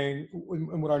going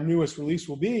and what our newest release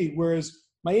will be, whereas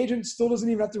my agent still doesn't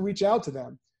even have to reach out to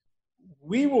them.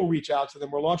 We will reach out to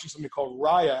them. We're launching something called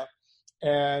Raya,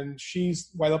 and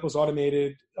she's YLOPO's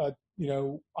automated,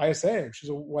 ISA. She's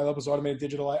a YLOPO's automated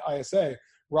digital ISA.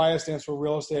 Raya stands for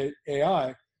Real Estate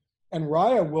AI. And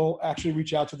Raya will actually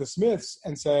reach out to the Smiths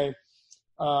and say,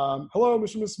 hello,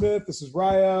 Mr. and Ms. Smith, this is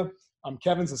Raya. I'm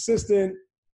Kevin's assistant.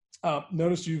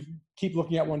 Notice you keep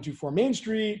looking at 124 Main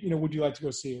Street. Would you like to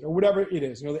go see it? Or whatever it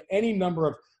is. Any number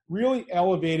of really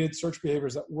elevated search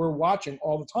behaviors that we're watching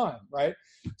all the time, right?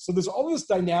 So there's all this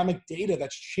dynamic data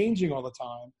that's changing all the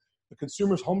time. The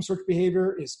consumer's home search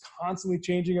behavior is constantly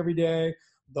changing every day.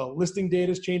 The listing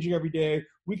data is changing every day.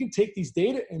 We can take these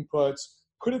data inputs,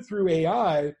 put it through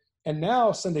AI, and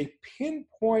now send a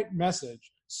pinpoint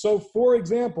message. So for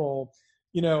example,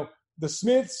 the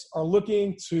Smiths are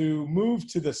looking to move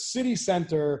to the city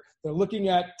center. They're looking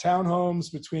at townhomes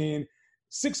between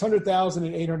 600,000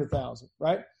 and 800,000,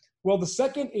 right? Well, the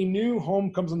second a new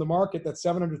home comes on the market that's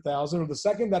 700,000, or the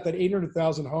second that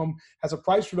 800,000 home has a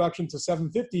price reduction to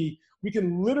 750,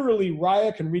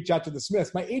 Raya can reach out to the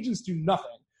Smiths. My agents do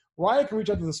nothing. Raya can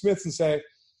reach out to the Smiths and say,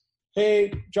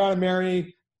 hey, John and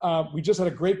Mary, we just had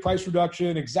a great price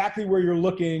reduction, exactly where you're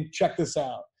looking, check this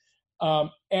out.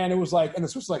 And it was and the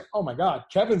Smiths was like, oh my God,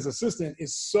 Kevin's assistant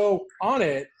is so on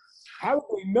it. how do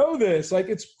we know this? Like,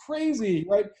 it's crazy,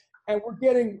 right? And we're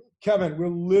getting, Kevin, we're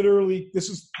literally, this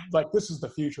is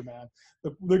the future, man.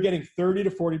 They're getting 30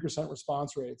 to 40%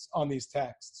 response rates on these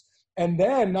texts. And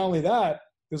then not only that,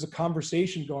 there's a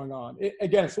conversation going on.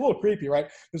 Again, it's a little creepy, right?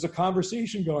 There's a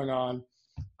conversation going on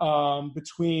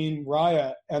between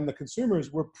Raya and the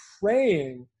consumers. We're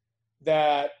praying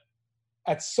that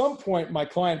at some point my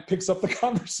client picks up the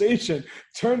conversation,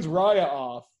 turns Raya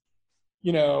off,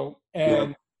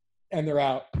 and they're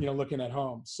out, looking at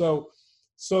home. So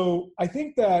I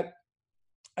think that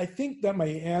my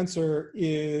answer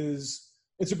is,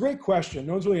 it's a great question.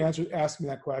 No one's really asked me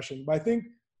that question, but I think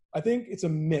it's a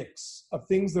mix of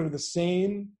things that are the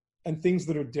same and things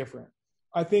that are different.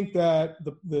 I think that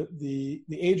the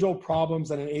age-old problems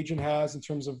that an agent has in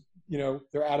terms of,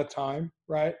 they're out of time,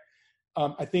 right?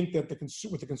 I think that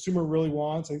what the consumer really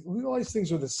wants, all these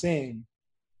things are the same,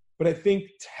 but I think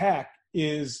tech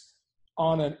is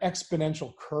on an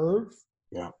exponential curve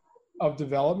of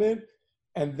development,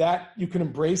 and that you can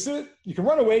embrace it. You can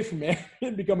run away from it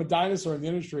and become a dinosaur in the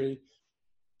industry,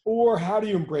 or how do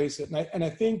you embrace it? And I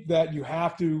think that you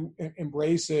have to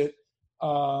embrace it,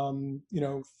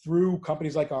 through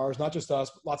companies like ours, not just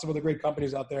us, but lots of other great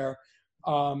companies out there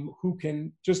who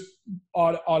can just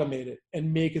automate it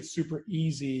and make it super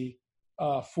easy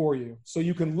for you. So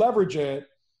you can leverage it,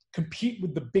 compete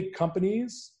with the big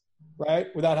companies, right,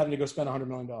 without having to go spend $100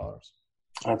 million.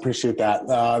 I appreciate that.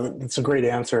 It's a great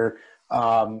answer.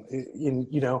 I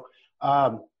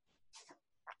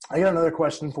got another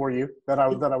question for you that I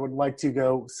would like to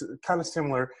go kind of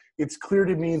similar. It's clear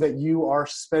to me that you are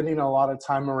spending a lot of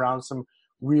time around some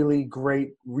really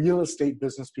great real estate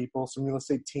business people, some real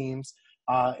estate teams,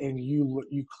 and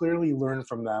you clearly learn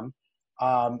from them,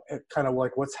 kind of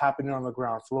like what's happening on the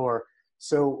ground floor.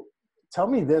 So tell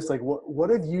me this, like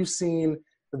what have you seen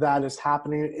that is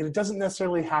happening? And it doesn't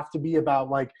necessarily have to be about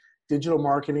like digital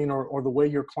marketing or the way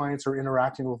your clients are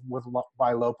interacting with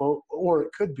YLOPO, or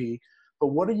it could be. But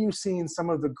what are you seeing some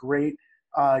of the great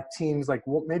teams, like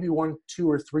maybe 1,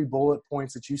 2, or 3 bullet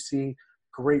points that you see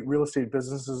great real estate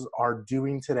businesses are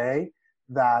doing today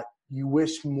that you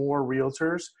wish more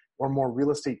realtors or more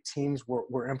real estate teams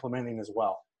were implementing as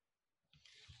well?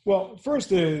 Well,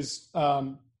 first is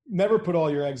never put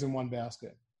all your eggs in one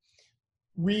basket.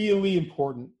 Really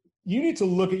important. You need to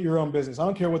look at your own business. I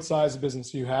don't care what size of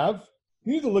business you have.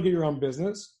 You need to look at your own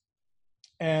business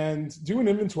and do an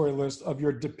inventory list of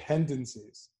your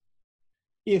dependencies.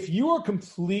 If you are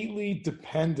completely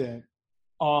dependent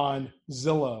on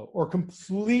Zillow or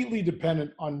completely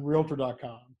dependent on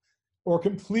Realtor.com or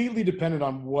completely dependent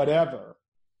on whatever,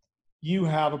 you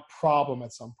have a problem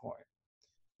at some point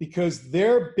because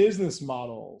their business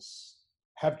models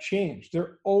have changed.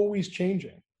 They're always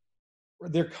changing.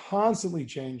 They're constantly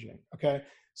changing, okay?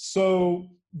 So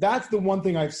that's the one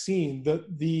thing I've seen.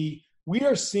 We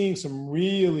are seeing some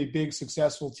really big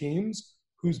successful teams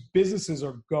whose businesses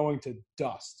are going to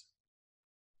dust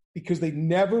because they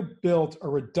never built a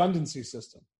redundancy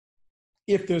system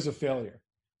if there's a failure.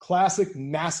 Classic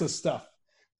NASA stuff,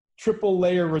 triple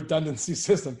layer redundancy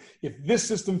system. If this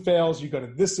system fails, you go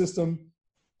to this system.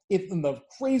 If in the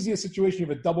craziest situation you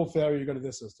have a double failure, you go to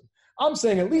this system. I'm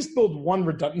saying at least build one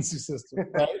redundancy system,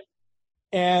 right?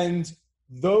 And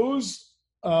those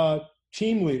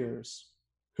team leaders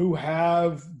who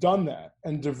have done that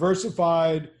and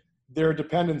diversified their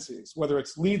dependencies, whether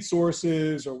it's lead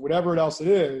sources or whatever else it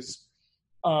is,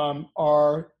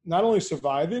 are not only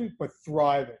surviving, but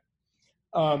thriving.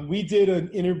 We did an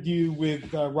interview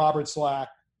with Robert Slack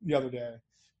the other day,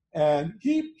 and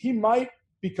he might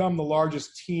become the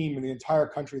largest team in the entire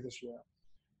country this year.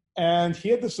 And he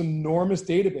had this enormous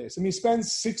database. I mean, he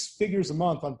spends 6 figures a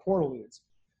month on portal leads.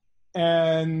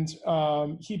 And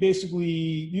he basically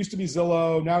used to be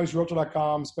Zillow. Now he's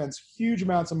Realtor.com, spends huge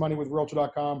amounts of money with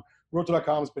Realtor.com.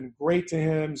 Realtor.com has been great to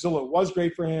him. Zillow was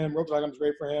great for him. Realtor.com is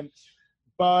great for him.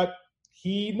 But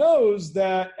he knows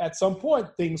that at some point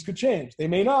things could change. They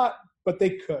may not, but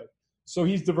they could. So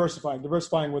he's diversifying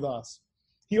with us.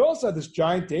 He also had this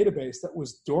giant database that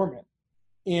was dormant.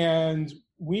 And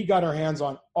we got our hands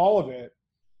on all of it.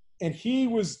 And he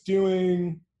was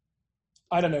doing,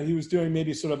 he was doing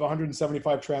maybe sort of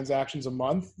 175 transactions a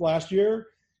month last year.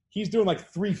 He's doing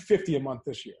like 350 a month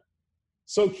this year.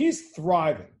 So he's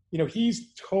thriving.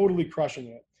 He's totally crushing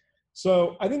it.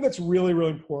 So I think that's really,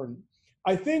 really important.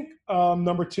 I think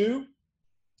number 2,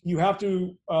 you have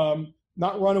to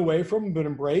not run away from, but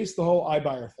embrace the whole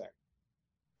iBuyer thing.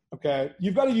 Okay.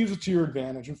 You've got to use it to your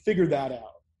advantage and figure that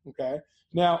out. Okay.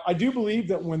 Now, I do believe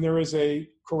that when there is a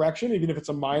correction, even if it's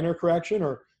a minor correction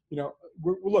or,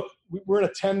 we're in a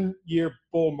 10-year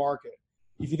bull market.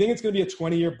 If you think it's going to be a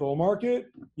 20-year bull market,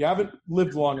 you haven't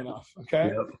lived long enough,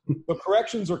 okay? Yep. But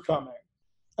corrections are coming.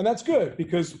 And that's good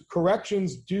because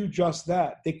corrections do just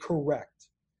that. They correct.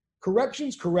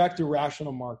 Corrections correct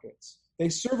irrational markets. They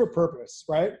serve a purpose,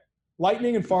 right?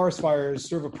 Lightning and forest fires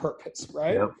serve a purpose,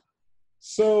 right? Yep.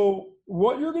 So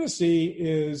what you're going to see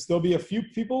is there'll be a few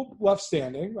people left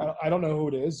standing. I don't know who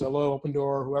it is, Zillow, Open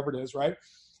Door, whoever it is, right?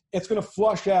 It's going to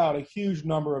flush out a huge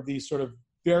number of these sort of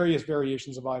various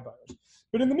variations of iBuyers.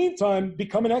 But in the meantime,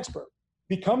 become an expert.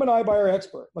 Become an iBuyer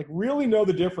expert. Like really know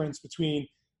the difference between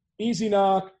Easy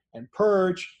Knock and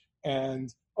Perch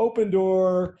and Open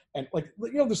Door and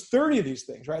there's 30 of these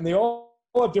things, right? And they all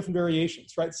have different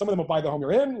variations, right? Some of them will buy the home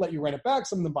you're in, let you rent it back.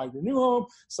 Some of them buy your new home.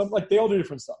 Some they all do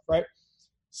different stuff, right?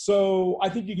 So I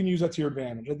think you can use that to your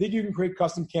advantage. I think you can create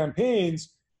custom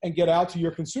campaigns and get out to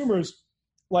your consumers.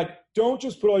 Like, don't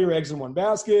just put all your eggs in one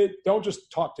basket. Don't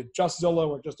just talk to just Zillow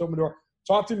or just Open Door.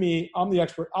 Talk to me. I'm the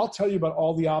expert. I'll tell you about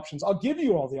all the options. I'll give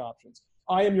you all the options.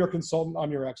 I am your consultant.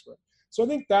 I'm your expert. So I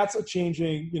think that's a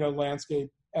changing, landscape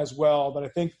as well that I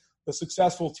think the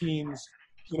successful teams,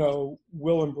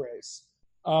 will embrace.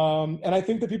 And I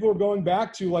think that people are going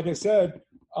back to, like I said,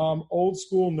 old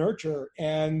school nurture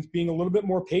and being a little bit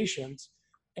more patient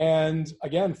and,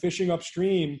 again, fishing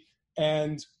upstream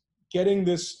and getting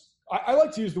this. I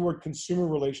like to use the word consumer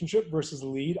relationship versus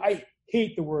lead. I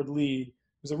hate the word lead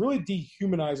because it really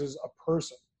dehumanizes a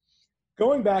person.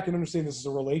 Going back and understanding this is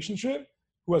a relationship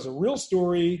who has a real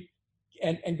story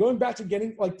and going back to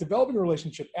developing a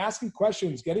relationship, asking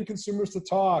questions, getting consumers to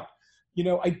talk,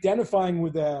 identifying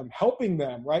with them, helping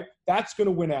them, right? That's going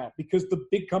to win out because the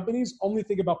big companies only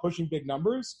think about pushing big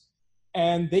numbers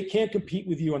and they can't compete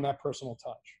with you on that personal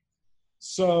touch.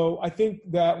 So I think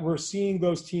that we're seeing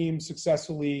those teams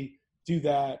successfully do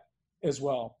that as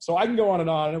well. So I can go on and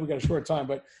on. I know we got a short time,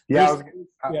 but I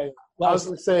was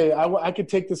going to say, I could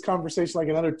take this conversation like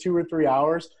another 2 or 3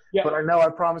 hours, but I know I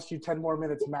promised you 10 more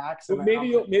minutes max. And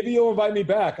maybe you'll invite me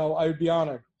back. I'd be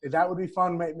honored. That would be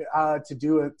fun to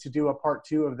do a part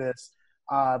 2 of this.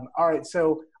 All right.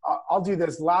 So I'll do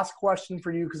this last question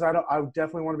for you. Cause I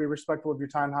definitely want to be respectful of your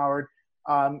time, Howard.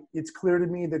 It's clear to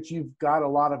me that you've got a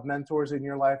lot of mentors in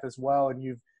your life as well. And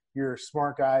you're a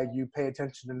smart guy. You pay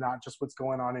attention to not just what's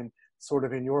going on in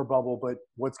your bubble, but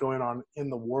what's going on in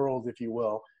the world, if you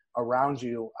will, around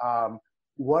you.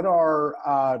 What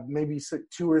are maybe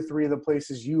 2 or 3 of the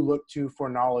places you look to for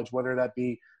knowledge, whether that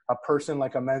be a person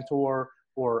like a mentor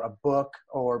or a book,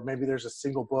 or maybe there's a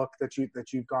single book that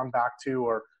you've gone back to,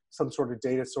 or some sort of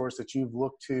data source that you've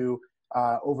looked to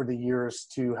over the years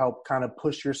to help kind of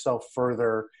push yourself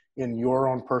further in your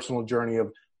own personal journey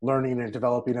of learning and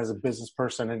developing as a business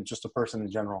person and just a person in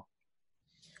general?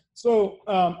 So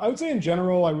I would say in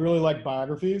general, I really like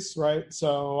biographies, right?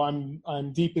 So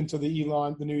I'm deep into the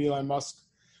new Elon Musk,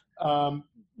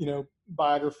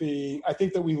 biography. I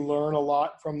think that we learn a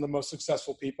lot from the most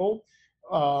successful people,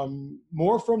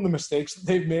 more from the mistakes that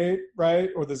they've made, right?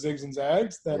 Or the zigs and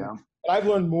zags I've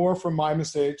learned more from my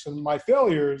mistakes and my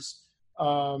failures.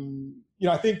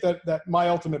 I think that my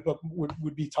ultimate book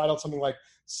would be titled something like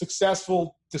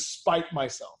Successful Despite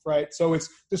Myself, right? So it's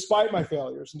despite my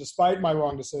failures and despite my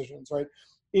wrong decisions, right?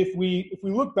 If we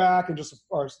look back and just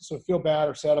or sort of feel bad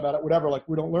or sad about it, whatever, like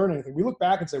we don't learn anything. We look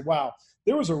back and say, wow,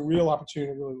 there was a real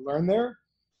opportunity to really learn there.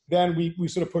 Then we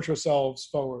sort of push ourselves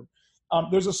forward.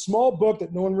 There's a small book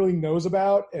that no one really knows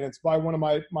about, and it's by one of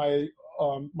my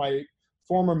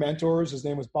former mentors. His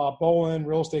name was Bob Bolin,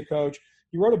 real estate coach.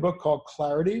 He wrote a book called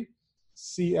Clarity,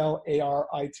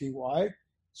 Clarity.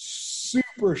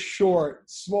 Super short,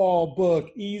 small book,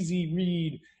 easy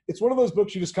read. It's one of those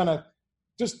books you just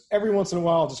every once in a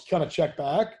while, just kind of check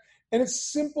back. And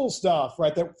it's simple stuff,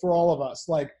 right? That for all of us,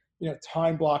 like,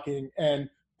 time blocking and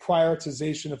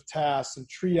prioritization of tasks and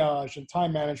triage and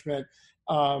time management,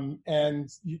 and,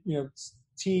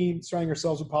 team, surrounding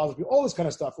yourselves with positive people, all this kind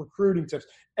of stuff, recruiting tips,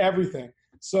 everything.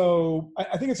 So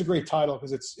I think it's a great title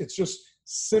because it's just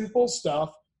simple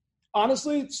stuff.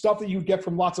 Honestly, stuff that you get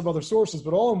from lots of other sources,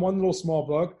 but all in one little small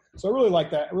book. So I really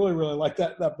like that. I really, really like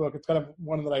that book. It's kind of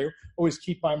one that I always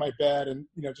keep by my bed and,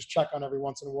 just check on every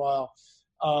once in a while.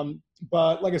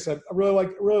 But like I said, I really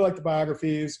like the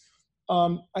biographies.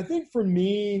 I think for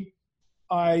me,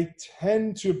 I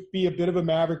tend to be a bit of a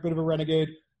maverick, bit of a renegade.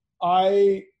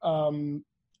 I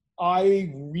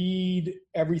read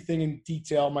everything in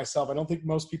detail myself. I don't think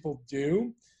most people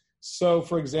do. So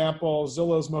for example,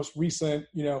 Zillow's most recent,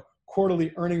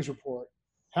 quarterly earnings report.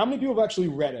 How many people have actually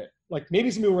read it? Like maybe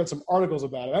some people read some articles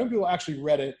about it. How many people actually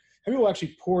read it? How many people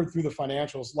actually poured through the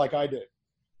financials like I did?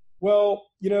 Well,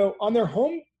 on their new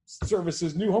home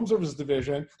services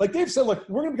division, like they've said, like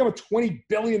we're going to become a $20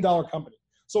 billion company.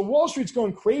 So Wall Street's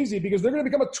going crazy because they're going to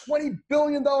become a $20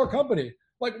 billion company.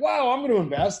 Like, wow, I'm going to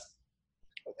invest.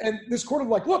 And this quarter,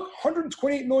 like, look,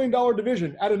 $128 million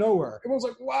division out of nowhere. Everyone's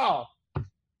like, wow.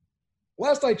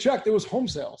 Last I checked, it was home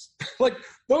sales. Like,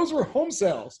 those were home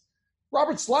sales.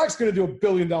 Robert Slack's going to do $1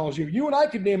 billion a year. You and I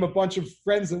could name a bunch of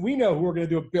friends that we know who are going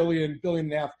to do $1 billion, $1.5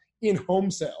 billion in home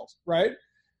sales, right?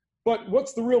 But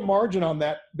what's the real margin on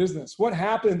that business? What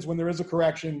happens when there is a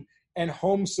correction and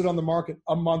homes sit on the market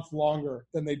a month longer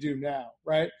than they do now,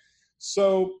 right?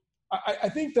 So I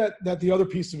think that the other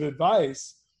piece of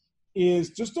advice is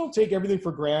just don't take everything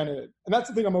for granted. And that's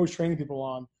the thing I'm always training people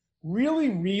on. Really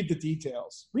read the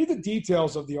details. Read the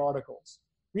details of the articles.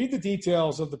 Read the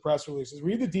details of the press releases.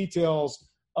 Read the details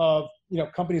of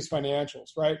companies' financials,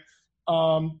 right?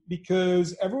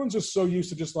 Because everyone's just so used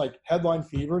to just like headline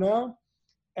fever now.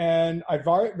 And I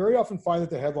very often find that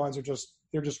the headlines are just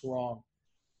wrong.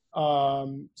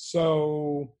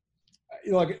 So,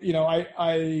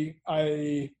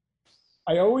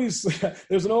 I always,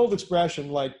 there's an old expression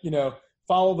like,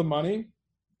 follow the money.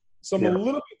 So I'm a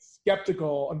little bit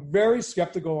skeptical. I'm very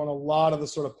skeptical on a lot of the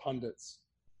sort of pundits,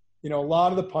 a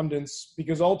lot of the pundits,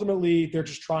 because ultimately they're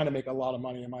just trying to make a lot of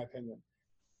money, in my opinion.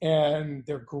 And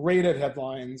they're great at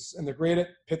headlines and they're great at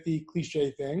pithy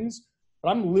cliche things.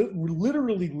 But I'm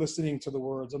literally listening to the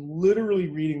words. I'm literally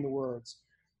reading the words.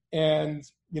 And,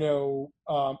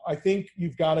 I think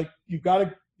you've got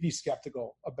to be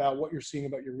skeptical about what you're seeing,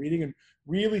 about your reading, and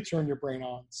really turn your brain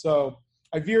on. So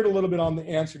I veered a little bit on the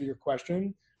answer to your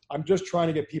question. I'm just trying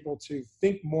to get people to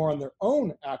think more on their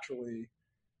own, actually,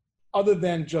 other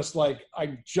than just like,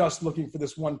 I'm just looking for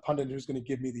this one pundit who's going to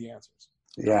give me the answers.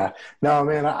 Yeah. No,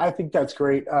 man, I think that's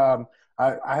great. I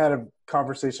had a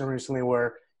conversation recently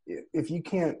where if you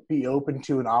can't be open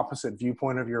to an opposite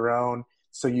viewpoint of your own,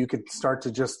 so you could start to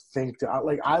just think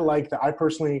I like that. I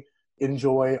personally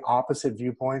enjoy opposite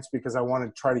viewpoints because I want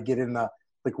to try to get in the,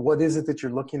 like, what is it that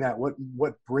you're looking at? What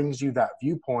brings you that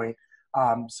viewpoint?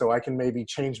 So I can maybe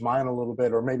change mine a little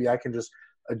bit, or maybe I can just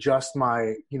adjust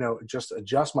my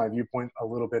viewpoint a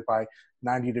little bit by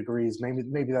 90 degrees.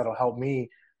 Maybe that'll help me,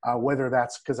 whether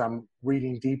that's because I'm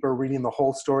reading deeper, reading the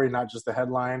whole story, not just the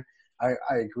headline. I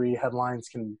agree. Headlines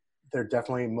they're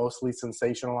definitely mostly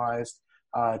sensationalized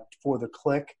for the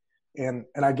click. And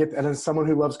I get, and as someone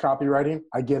who loves copywriting,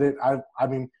 I get it. I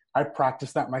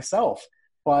practice that myself,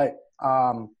 but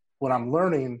when I'm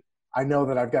learning, I know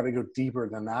that I've got to go deeper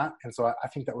than that. And so I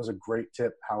think that was a great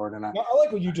tip, Howard. And I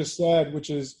like what you just said, which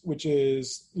is,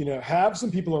 have some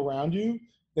people around you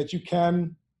that you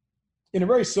can, in a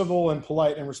very civil and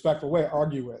polite and respectful way,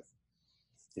 argue with.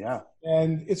 Yeah.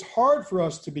 And it's hard for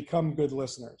us to become good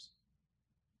listeners,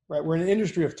 right? We're in an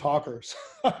industry of talkers,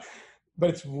 but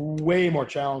it's way more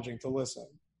challenging to listen.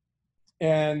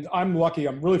 And I'm lucky,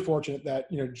 I'm really fortunate that,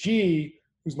 G,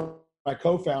 who's my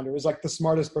co-founder, is like the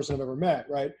smartest person I've ever met,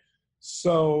 right?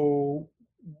 So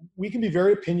we can be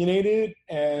very opinionated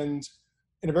and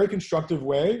in a very constructive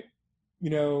way,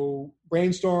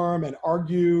 brainstorm and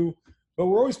argue, but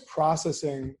we're always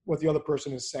processing what the other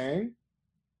person is saying.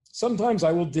 Sometimes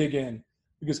I will dig in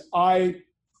because I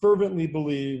fervently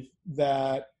believe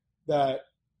that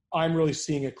I'm really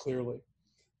seeing it clearly,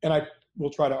 and I will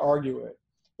try to argue it.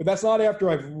 But that's not after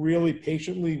I've really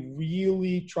patiently,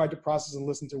 really tried to process and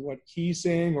listen to what he's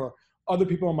saying or other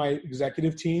people on my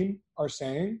executive team are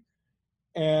saying.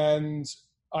 And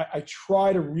I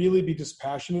try to really be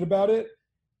dispassionate about it.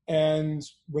 And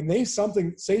when they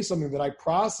say something that I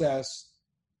process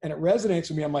and it resonates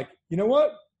with me, I'm like, you know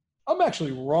what? I'm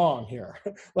actually wrong here.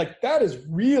 Like, that is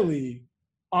really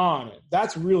on it.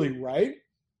 That's really right.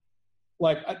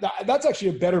 Like, that's actually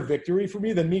a better victory for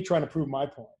me than me trying to prove my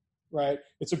point, right?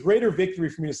 It's a greater victory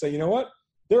for me to say, you know what?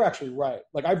 They're actually right.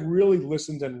 Like, I've really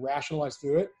listened and rationalized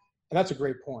through it, and that's a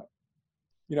great point.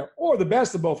 Or the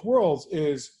best of both worlds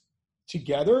is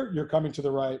together you're coming to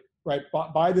the right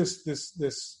by this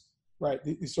right,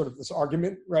 this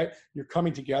argument, right? You're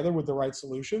coming together with the right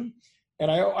solution. And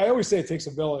I always say it takes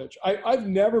a village. I've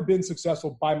never been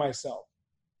successful by myself.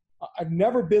 I've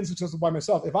never been successful by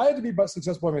myself. If I had to be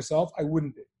successful by myself, I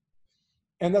wouldn't be.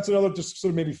 And that's another just sort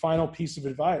of maybe final piece of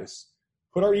advice.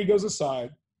 Put our egos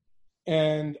aside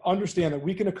and understand that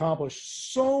we can accomplish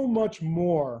so much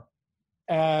more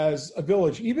as a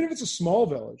village, even if it's a small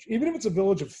village, even if it's a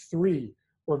village of 3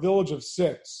 or a village of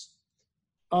 6,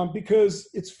 because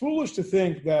it's foolish to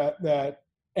think that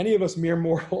any of us mere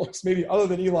mortals, maybe other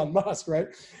than Elon Musk, right,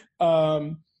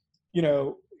 can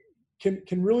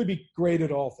really be great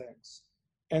at all things.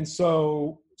 And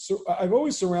so I've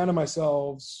always surrounded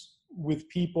myself with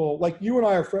people like you and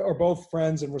I are both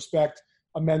friends and respect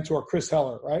a mentor, Chris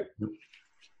Heller, right?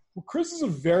 Well, Chris is a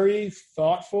very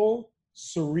thoughtful,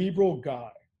 cerebral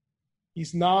guy.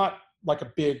 He's not like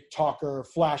a big talker,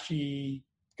 flashy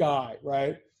guy,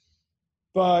 right?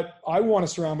 But I want to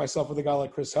surround myself with a guy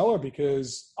like Chris Heller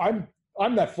because I'm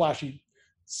that flashy,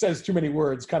 says too many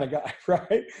words kind of guy,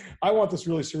 right? I want this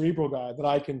really cerebral guy that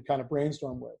I can kind of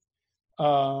brainstorm with.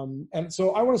 And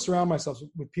so I want to surround myself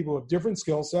with people with different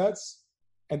skill sets,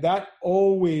 and that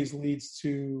always leads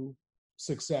to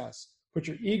success. Put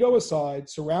your ego aside,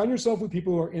 surround yourself with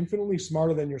people who are infinitely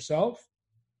smarter than yourself,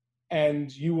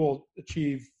 and you will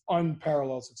achieve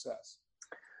unparalleled success.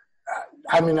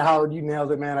 I mean, Howard, you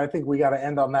nailed it, man. I think we got to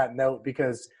end on that note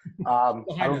because I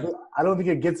don't think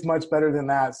it gets much better than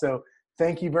that. So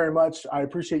thank you very much. I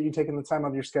appreciate you taking the time out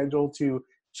of your schedule to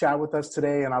chat with us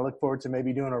today, and I look forward to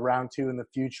maybe doing a round 2 in the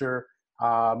future.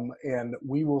 And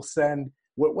we will send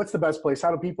what's the best place? How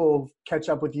do people catch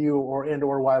up with you or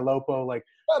YLOPO? Like,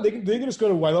 they can just go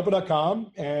to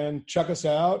YLOPO.com and check us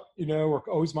out. You know, we're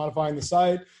always modifying the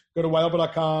site. Go to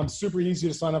YLOPO.com. Super easy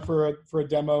to sign up for a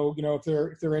demo. You know, if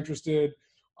they're interested.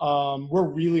 We're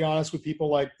really honest with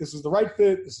people. Like, this is the right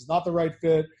fit. This is not the right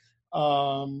fit.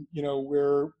 You know,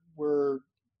 we're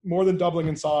more than doubling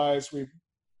in size. We're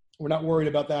not worried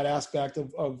about that aspect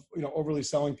of you know, overly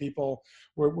selling people.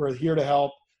 We're here to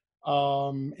help.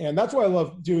 And that's why I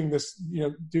love doing this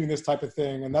type of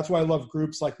thing. And that's why I love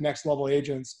groups like Next Level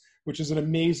Agents, which is an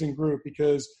amazing group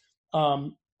because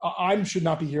I should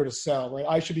not be here to sell, right?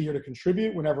 I should be here to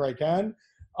contribute whenever I can,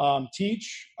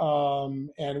 teach. And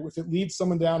if it leads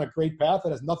someone down a great path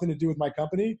that has nothing to do with my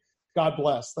company, God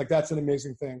bless. Like, that's an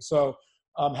amazing thing. So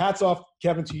hats off,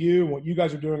 Kevin, to you and what you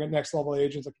guys are doing at Next Level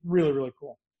Agents. Like, really, really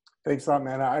cool. Thanks a lot,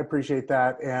 man. I appreciate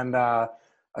that. And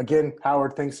again,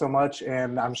 Howard, thanks so much.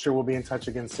 And I'm sure we'll be in touch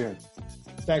again soon.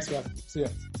 Thanks, man. See ya.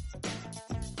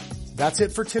 That's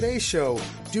it for today's show.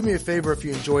 Do me a favor if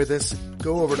you enjoy this,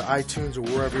 go over to iTunes or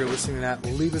wherever you're listening at,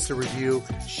 leave us a review,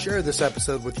 share this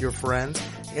episode with your friends,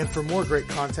 and for more great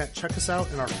content, check us out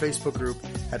in our Facebook group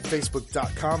at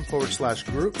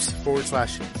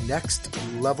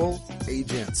facebook.com/groups/Next Level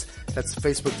Agents. That's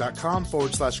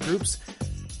facebook.com/groups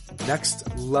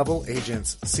Next Level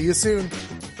Agents. See you soon.